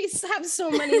this priest have so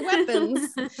many weapons?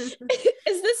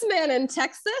 Is this man in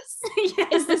Texas? Yeah.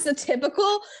 Is this a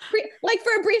typical like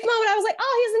for a brief moment I was like,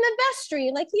 oh, he's in the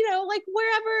vestry, like, you know, like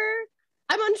wherever,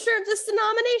 I'm unsure of this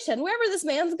denomination, wherever this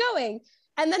man's going.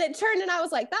 And then it turned and I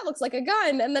was like, that looks like a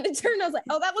gun. And then it turned, I was like,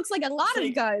 oh, that looks like a lot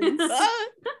of guns.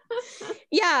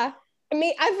 Yeah. I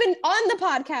mean, I've been on the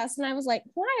podcast and I was like,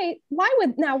 why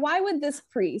would this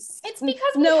priest It's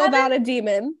because we know about a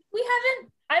demon?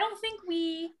 I don't think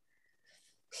we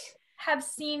have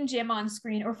seen Jim on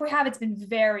screen, or if we have, it's been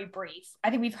very brief. I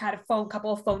think we've had a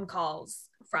couple of phone calls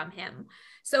from him.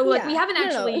 So like we haven't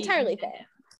actually entirely fair.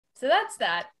 So that's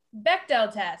that.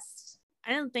 Bechdel test.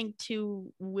 I don't think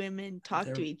two women talk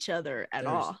to each other at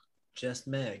There's all. Just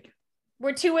Meg.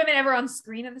 Were two women ever on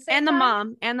screen at the same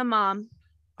time? And the mom.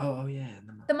 Oh yeah.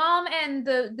 The mom and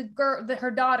the girl,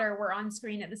 her daughter were on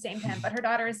screen at the same time, but her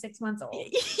daughter is 6 months old.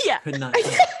 Yeah. Could not.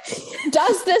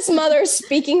 Does this mother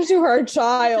speaking to her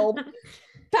child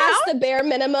past the bare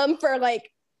minimum for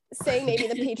like saying maybe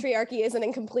the patriarchy isn't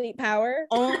in complete power?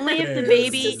 Only if the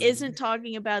baby isn't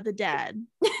talking about the dad.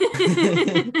 She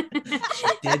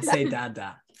did say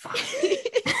dada.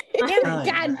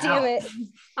 God damn it.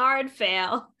 Hard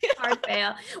fail.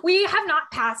 We have not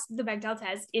passed the Bechdel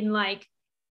test in like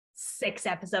 6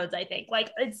 episodes, I think.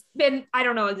 Like it's been, I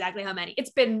don't know exactly how many.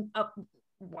 It's been a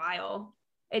while.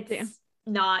 It's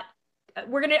not,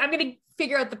 I'm gonna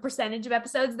figure out the percentage of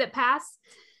episodes that pass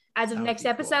as of next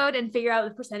episode and figure out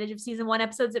the percentage of season 1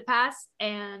 episodes that pass,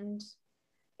 and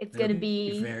it's gonna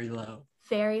be very low.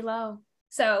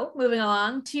 So moving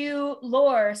along to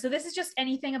lore. So this is just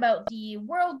anything about the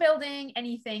world building,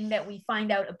 anything that we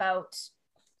find out about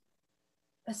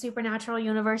a supernatural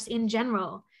universe in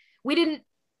general.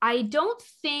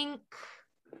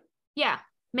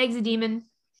 Meg's a demon.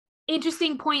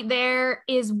 Interesting point there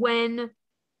is when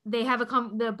they have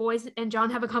the boys and John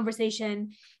have a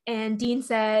conversation, and Dean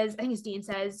says,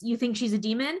 you think she's a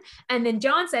demon? And then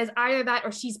John says either that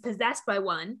or she's possessed by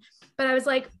one. But I was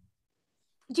like,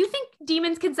 do you think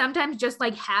demons can sometimes just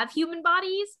like have human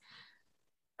bodies?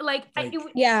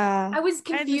 I was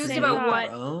confused about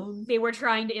what they were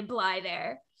trying to imply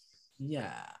there.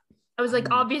 Yeah. I was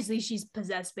like, obviously she's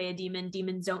possessed by a demon.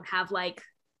 Demons don't have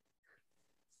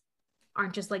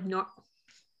aren't just like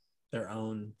their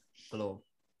own little.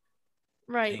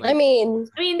 Right. I mean,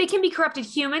 they can be corrupted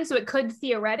humans, so it could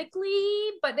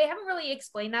theoretically, but they haven't really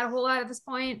explained that a whole lot at this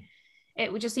point.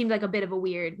 It just seemed like a bit of a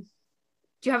weird. Do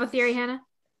you have a theory, Hannah?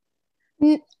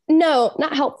 No,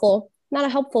 not helpful. Not a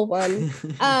helpful one.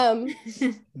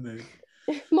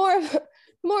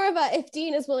 More of a, if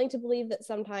Dean is willing to believe that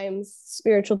sometimes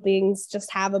spiritual beings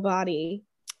just have a body.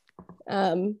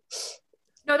 No,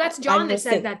 that's John that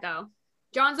says that though.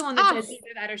 John's the one that says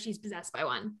either that or she's possessed by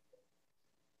one.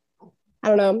 I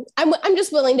don't know. I'm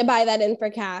just willing to buy that in for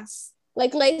Cass.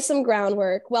 Like, lay some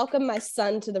groundwork. Welcome my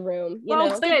son to the room. You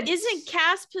know? But isn't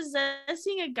Cass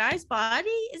possessing a guy's body?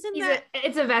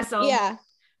 It's a vessel. Yeah.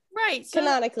 Right. So,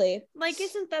 canonically. Like,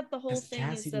 isn't that the whole thing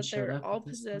is that they're all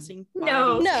possessing bodies?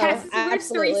 No, Cass, we're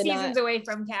 3 not. seasons away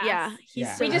from Cass. Yeah,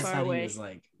 he's so far away.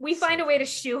 We find a way to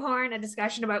shoehorn a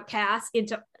discussion about Cass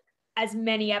into as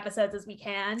many episodes as we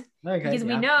can. Okay, because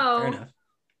we know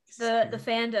the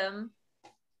fandom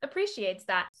appreciates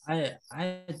that. I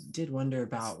did wonder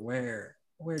about where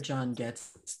John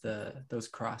gets those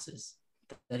crosses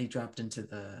that he dropped into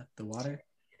the water.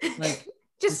 Like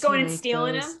just going and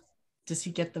stealing them. Does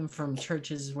he get them from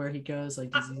churches where he goes?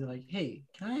 Like, does he like, hey,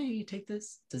 can I take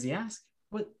this? Does he ask?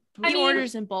 He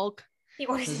orders in bulk.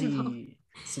 Does he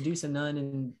seduce a nun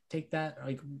and take that?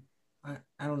 Like,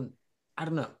 I don't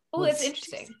know. Oh, it's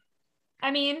interesting.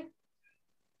 I mean,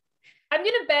 I'm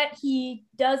gonna bet he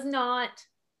does not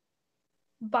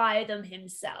buy them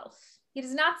himself. He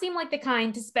does not seem like the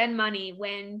kind to spend money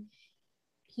when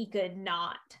he could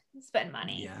not spend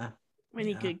money. Yeah. When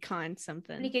he could con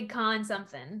something.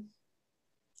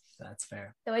 That's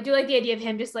fair. So I do like the idea of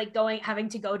him just like having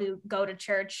to go to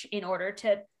church in order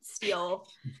to steal,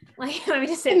 like let me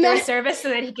just sit through a service so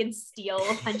that he can steal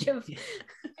a bunch of.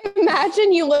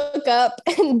 Imagine you look up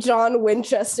and John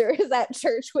Winchester is at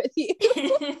church with you.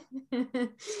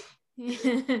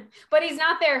 But he's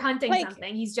not there hunting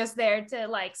something. He's just there to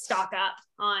like stock up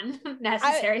on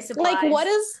necessary supplies. Like what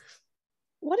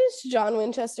is John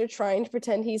Winchester trying to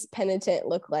pretend he's penitent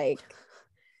look like?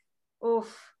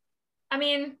 Oof. I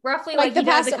mean, roughly like he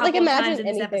does a couple of times in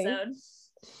this episode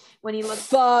when he looks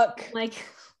like,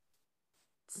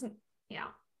 yeah,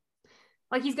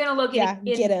 like he's gonna look get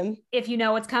him if you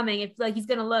know what's coming. If like he's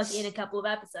gonna look in a couple of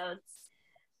episodes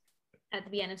at the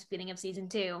beginning of season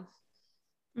 2.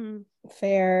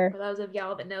 Fair. For those of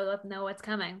y'all that know what's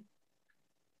coming.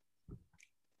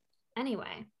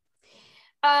 Anyway,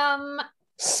 I'm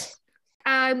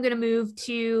gonna move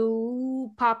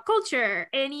to pop culture.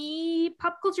 Any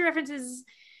pop culture references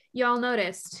y'all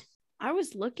noticed? I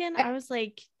was looking. I was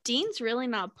like, Dean's really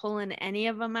not pulling any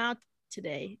of them out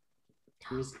today.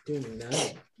 He was doing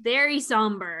none. Very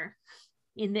somber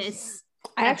in this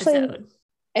I episode.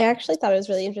 actually thought it was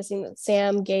really interesting that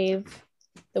Sam gave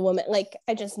the woman, like,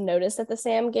 I just noticed that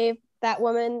Sam gave that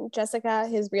woman, Jessica,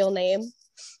 his real name.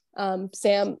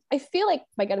 Sam, I feel like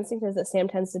my gut instinct is that Sam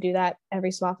tends to do that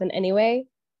every so often anyway.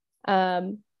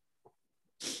 But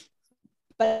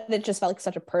it just felt like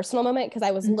such a personal moment because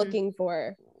I was looking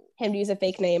for him to use a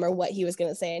fake name or what he was going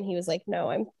to say. And he was like,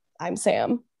 no, I'm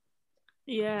Sam.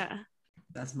 Yeah.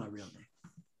 That's my real name.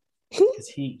 Because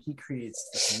he creates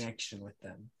the connection with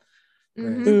them.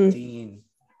 Whereas Dean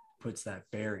puts that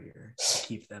barrier to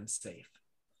keep them safe.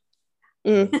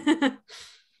 You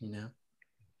know?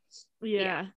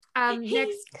 Yeah.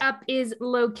 Next up is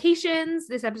locations.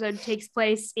 This episode takes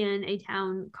place in a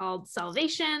town called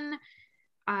Salvation.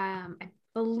 I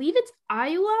believe it's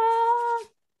Iowa.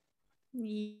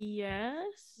 Yes.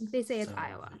 They say it's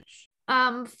Iowa.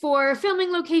 For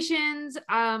filming locations,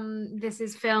 this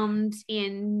is filmed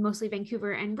in mostly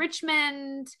Vancouver and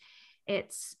Richmond.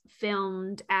 It's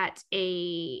filmed at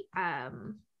a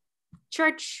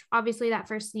church, obviously that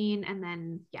first scene, and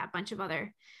then a bunch of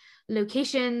other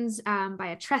locations by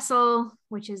a trestle,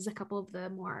 which is a couple of the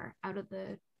more out of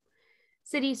the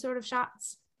city sort of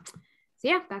shots.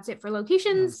 So that's it for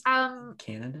locations.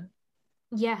 Canada?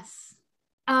 Yes.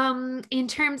 In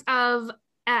terms of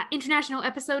international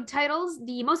episode titles,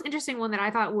 the most interesting one that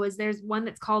I thought was there's one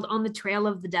that's called On the Trail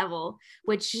of the Devil,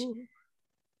 which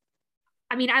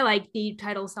I mean, I like the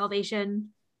title Salvation.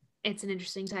 It's an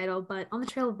interesting title, but On the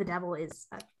Trail of the Devil is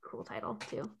a cool title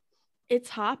too. It's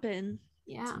hopping.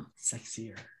 Yeah. It's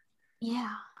sexier.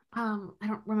 Yeah. I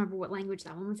don't remember what language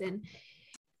that one was in.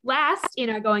 Last in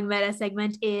our Going Meta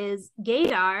segment is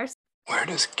gaydar. Where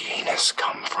does gayness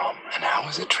come from and how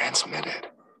is it transmitted?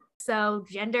 So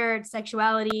gender,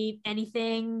 sexuality,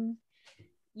 anything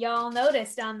y'all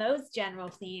noticed on those general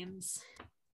themes?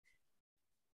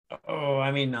 Oh,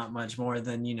 I mean, not much more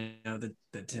than,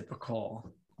 the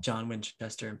typical John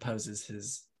Winchester imposes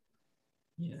his,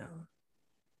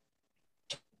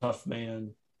 tough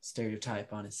man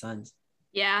stereotype on his sons.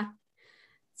 Yeah.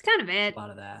 It's kind of it. A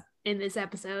lot of that. In this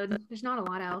episode. There's not a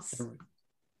lot else.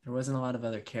 There wasn't a lot of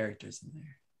other characters in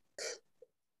there.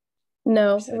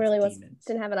 No, it really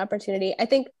didn't have an opportunity. I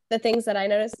think the things that I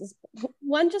noticed is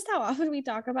one, just how often we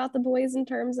talk about the boys in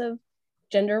terms of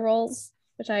gender roles,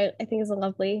 which I think is a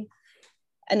lovely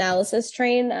analysis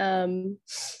train.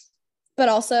 But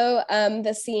also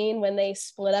the scene when they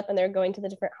split up and they're going to the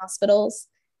different hospitals.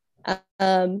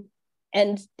 And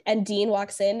Dean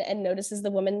walks in and notices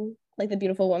the woman, like the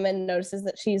beautiful woman, notices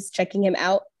that she's checking him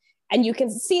out. And you can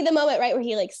see the moment, right, where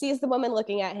he sees the woman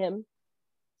looking at him.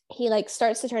 He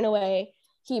starts to turn away.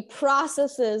 He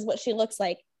processes what she looks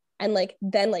like and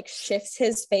then shifts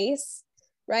his face,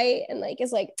 right? And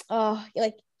is oh,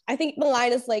 I think the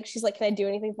line is she's like, can I do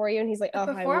anything for you? And he's like, oh,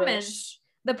 performance.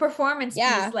 The performance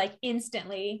piece,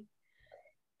 instantly.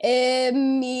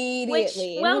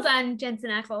 Immediately. Which, well done, Jensen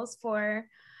Ackles, for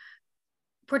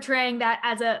portraying that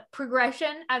as a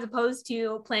progression as opposed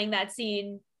to playing that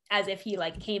scene as if he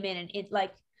came in and it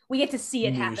we get to see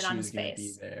it happen on his face.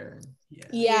 Be there.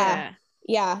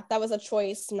 Yeah, that was a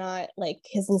choice, not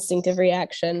his instinctive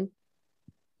reaction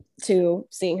to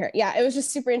seeing her. Yeah, it was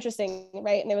just super interesting,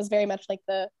 right? And it was very much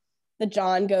the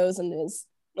John goes and is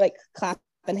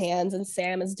clapping hands and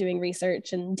Sam is doing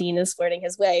research and Dean is flirting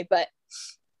his way. But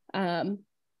I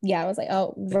was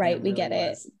oh, right, we get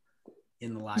it.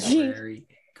 In the library.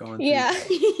 Going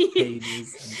through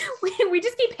pages. We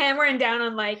just keep hammering down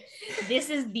on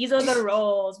these are the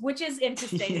roles, which is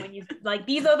interesting when you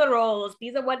these are the roles,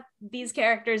 these are what these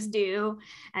characters do,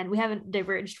 and we haven't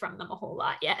diverged from them a whole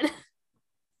lot yet.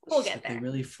 We'll get there. They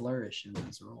really flourish in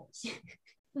those roles.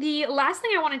 The last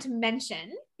thing I wanted to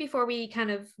mention before we kind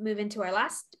of move into our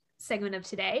last segment of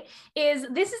today is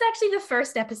this is actually the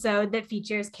first episode that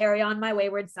features Carry On My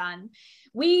Wayward Son.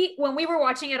 When we were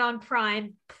watching it on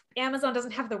Prime, Amazon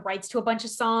doesn't have the rights to a bunch of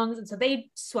songs, and so they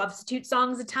substitute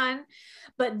songs a ton.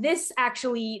 But this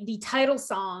actually, the title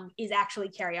song is actually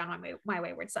 "Carry On My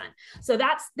Wayward Son." So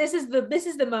this is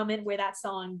the moment where that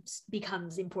song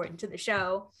becomes important to the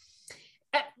show.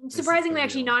 Surprisingly,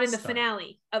 actually, not in the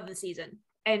finale of the season.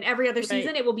 And every other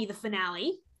season, it will be the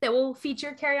finale that will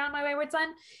feature "Carry On My Wayward Son."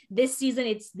 This season,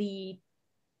 it's the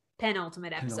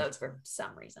penultimate episode for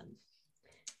some reason.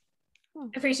 I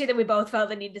appreciate that we both felt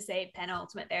the need to say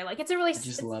penultimate there. Like, it's a really I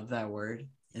just love that word.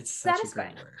 It's such a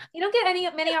satisfying. great word. You don't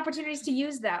get many opportunities to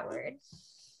use that word.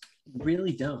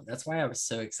 Really don't. That's why I was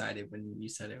so excited when you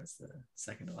said it was the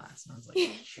second to last. And I was like,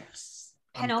 yes,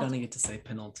 I'm gonna get to say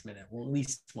penultimate at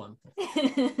least one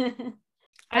point.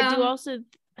 I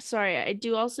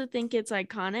do also think it's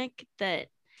iconic that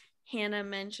Hannah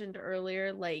mentioned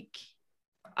earlier, like,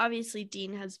 obviously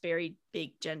Dean has very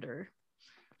big gender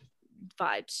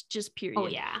vibes, just period. Oh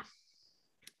yeah.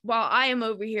 While I am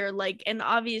over here, like, and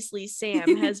obviously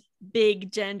Sam has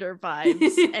big gender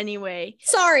vibes anyway.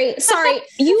 Sorry.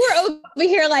 You were over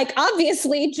here like,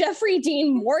 obviously Jeffrey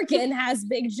Dean Morgan has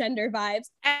big gender vibes.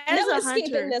 As no a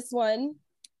escaping hunter, this one.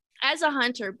 As a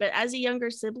hunter, but as a younger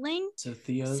sibling, So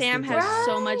Theo's Sam has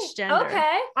so much gender.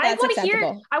 Okay. I That's want to hear.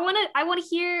 acceptable. I want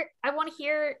to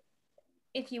hear,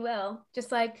 if you will,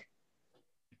 just like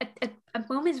a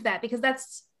moment of that, because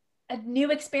that's a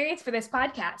new experience for this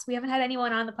podcast. We haven't had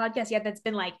anyone on the podcast yet that's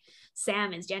been like,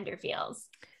 Sam is gender feels.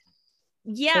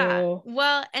 Yeah. True.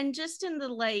 Well, and just in the,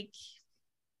 like,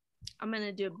 I'm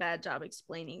gonna do a bad job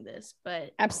explaining this,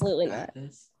 but Absolutely not.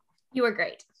 You were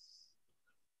great.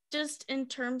 just in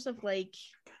terms of like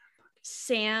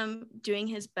Sam doing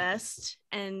his best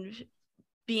and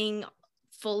being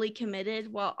fully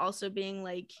committed while also being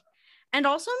like, and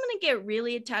also I'm gonna get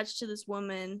really attached to this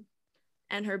woman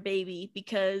and her baby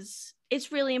because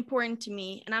it's really important to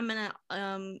me, and I'm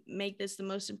gonna make this the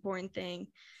most important thing.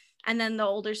 And then the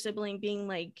older sibling being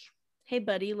like, hey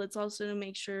buddy, let's also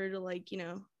make sure to, like, you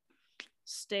know,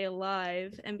 stay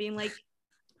alive, and being like,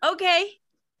 okay,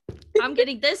 I'm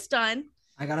getting this done.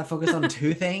 I gotta focus on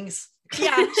two things.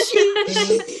 Yeah,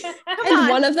 and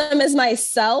one of them is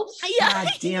myself. Yeah, God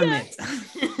damn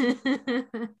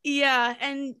it. yeah,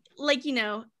 and like, you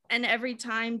know, and every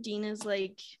time Dean is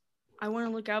like, I want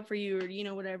to look out for you, or, you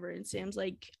know, whatever, and Sam's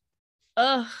like,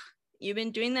 ugh, you've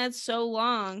been doing that so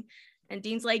long, and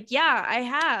Dean's like, yeah, I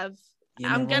have.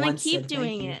 I'm gonna keep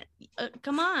doing it.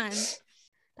 Come on.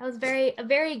 That was a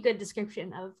very good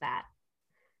description of that.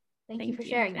 Thank you for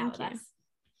sharing that with us.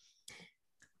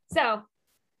 So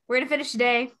we're going to finish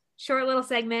today. Short little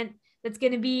segment that's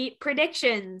going to be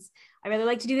predictions. I really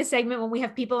like to do this segment when we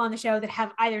have people on the show that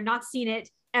have either not seen it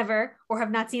ever or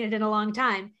have not seen it in a long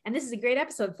time. And this is a great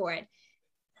episode for it.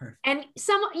 Perfect. And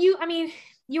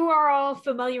you are all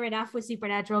familiar enough with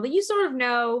Supernatural that you sort of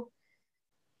know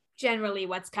generally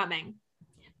what's coming.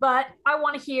 But I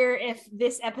want to hear if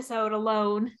this episode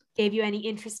alone gave you any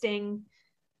interesting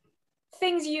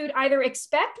things you'd either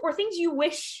expect or things you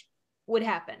wish would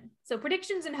happen. So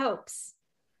predictions and hopes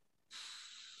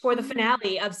for the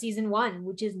finale of season 1,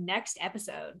 which is next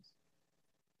episode.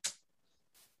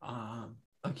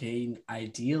 Okay,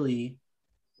 ideally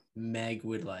Meg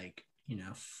would, like, you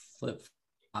know, flip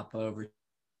flop over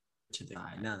to the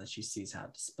guy now that she sees how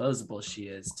disposable she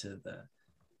is to the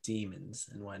demons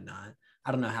and whatnot.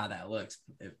 I don't know how that looks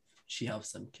if she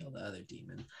helps them kill the other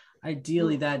demon.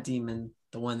 Ideally, that demon,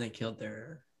 the one that killed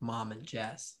their mom and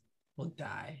Jess, will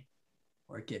die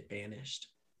or get banished,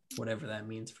 whatever that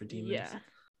means for demons. Yeah.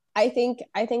 I think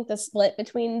the split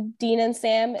between Dean and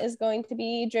Sam is going to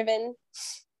be driven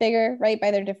bigger, right,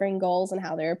 by their differing goals and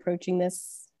how they're approaching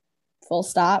this, full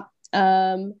stop.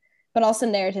 But also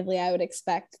narratively, I would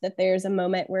expect that there's a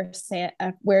moment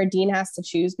where Dean has to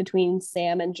choose between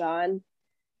Sam and John.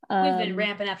 We've been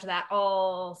ramping up to that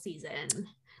all season,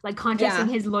 like contrasting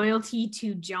his loyalty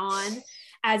to John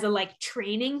as a like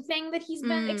training thing that he's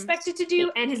been expected to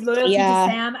do, and his loyalty to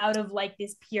Sam out of like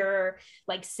this pure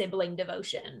like sibling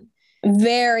devotion.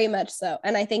 Very much so.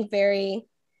 And I think very,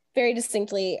 very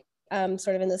distinctly, sort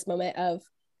of in this moment of,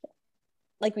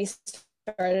 like, we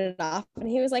started off and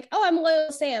he was like, oh, I'm loyal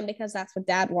to Sam because that's what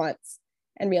dad wants,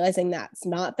 and realizing that's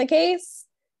not the case.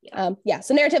 So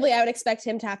narratively I would expect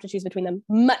him to have to choose between them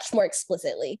much more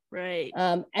explicitly, right?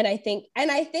 And I think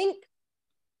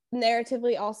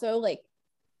narratively also, like,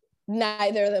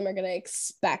 neither of them are going to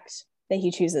expect that he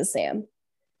chooses Sam,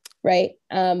 right?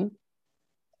 You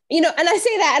know, and I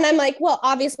say that and I'm like, well,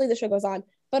 obviously the show goes on,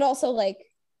 but also, like,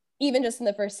 even just in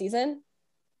the first season,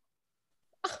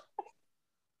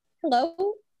 hello,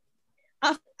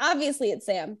 obviously it's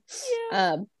Sam.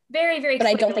 Very, very but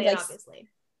I don't think, like, obviously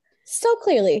so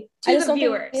clearly to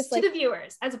the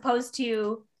viewers, as opposed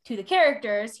to the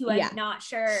characters who I'm not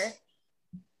sure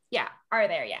are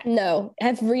there yet. No,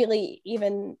 have really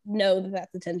even know that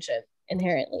that's the tension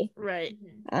inherently, right?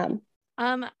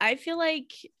 I feel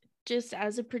like, just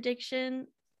as a prediction,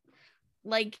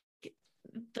 like,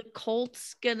 the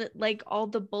cult's gonna, like, all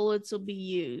the bullets will be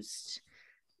used.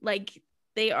 Like,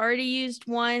 they already used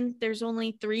one, there's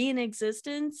only 3 in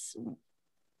existence.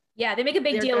 Yeah, they make a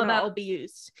big they're deal gonna all about be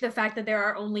used. the fact that there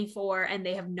are only 4 and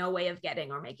they have no way of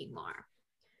getting or making more.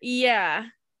 Yeah.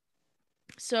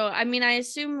 So, I mean, I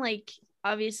assume like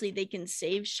obviously they can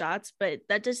save shots, but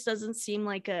that just doesn't seem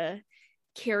like a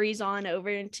carries on over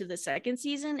into the second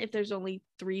season if there's only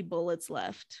 3 bullets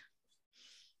left.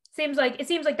 It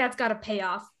seems like that's got to pay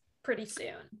off pretty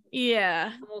soon.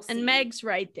 Yeah. We'll see. And Meg's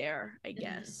right there, I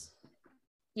guess.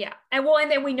 Yeah. And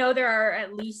then we know there are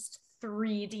at least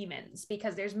 3 demons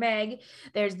because there's Meg,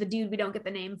 there's the dude we don't get the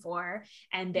name for,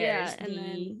 and there's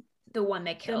the one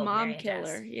that killed the mom Marion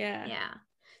killer. Jess. Yeah.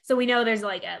 So we know there's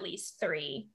like at least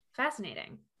 3.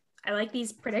 Fascinating. I like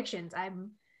these predictions.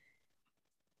 I'm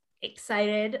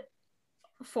excited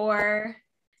for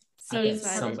seeing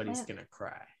somebody's gonna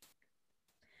cry.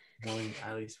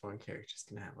 At least one character's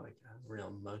gonna have like a real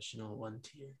emotional one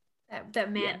tear. The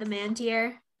man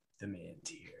tier. The man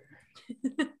tier.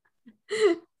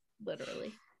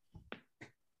 Literally.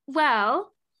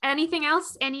 Well, anything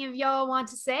else any of y'all want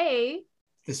to say?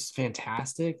 This is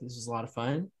fantastic. This was a lot of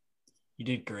fun. You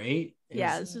did great.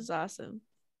 This is awesome.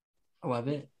 I love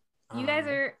it. You guys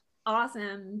are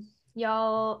awesome.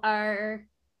 Y'all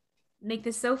make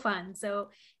this so fun. So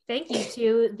thank you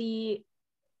to the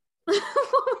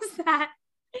what was that?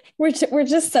 We're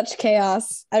just such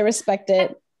chaos. I respect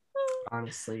it.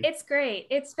 Honestly, it's great.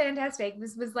 It's fantastic.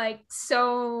 This was like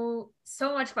so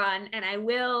much fun, and I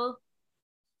will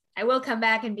come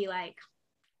back and be like,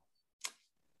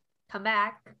 come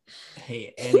back.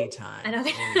 Hey, anytime.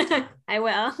 Anytime. I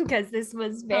will, because this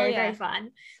was very very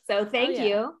fun. So thank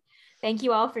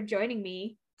you all for joining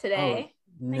me today.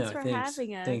 Thanks for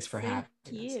having us. Thanks for having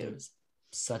us. It was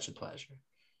such a pleasure.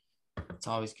 It's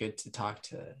always good to talk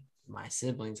to my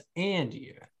siblings and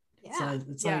you. It's like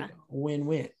a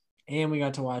win-win. And we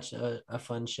got to watch a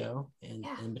fun show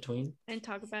in between. And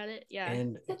talk about it. Yeah.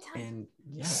 And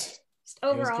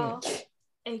overall,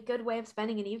 a good way of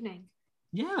spending an evening.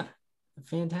 Yeah.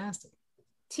 Fantastic.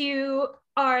 To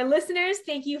our listeners,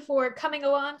 thank you for coming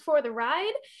along for the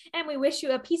ride. And we wish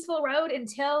you a peaceful road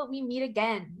until we meet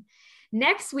again.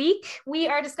 Next week, we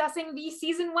are discussing the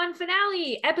season 1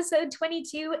 finale, episode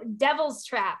 22, Devil's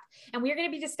Trap. And we are going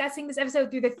to be discussing this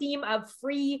episode through the theme of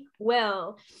free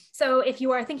will. So if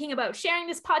you are thinking about sharing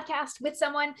this podcast with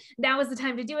someone, now is the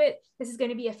time to do it. This is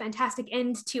going to be a fantastic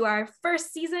end to our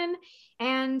first season.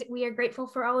 And we are grateful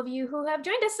for all of you who have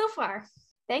joined us so far.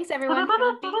 Thanks, everyone.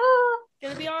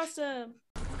 Gonna be awesome.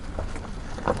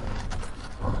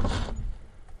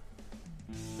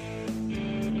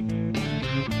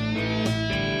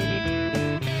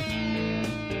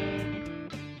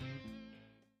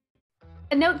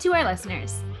 A note to our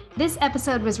listeners. This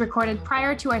episode was recorded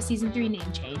prior to our season 3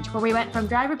 name change, where we went from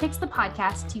Driver Picks the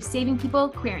podcast to Saving People,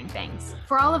 Queering Things.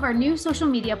 For all of our new social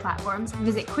media platforms,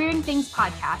 visit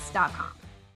queeringthingspodcast.com.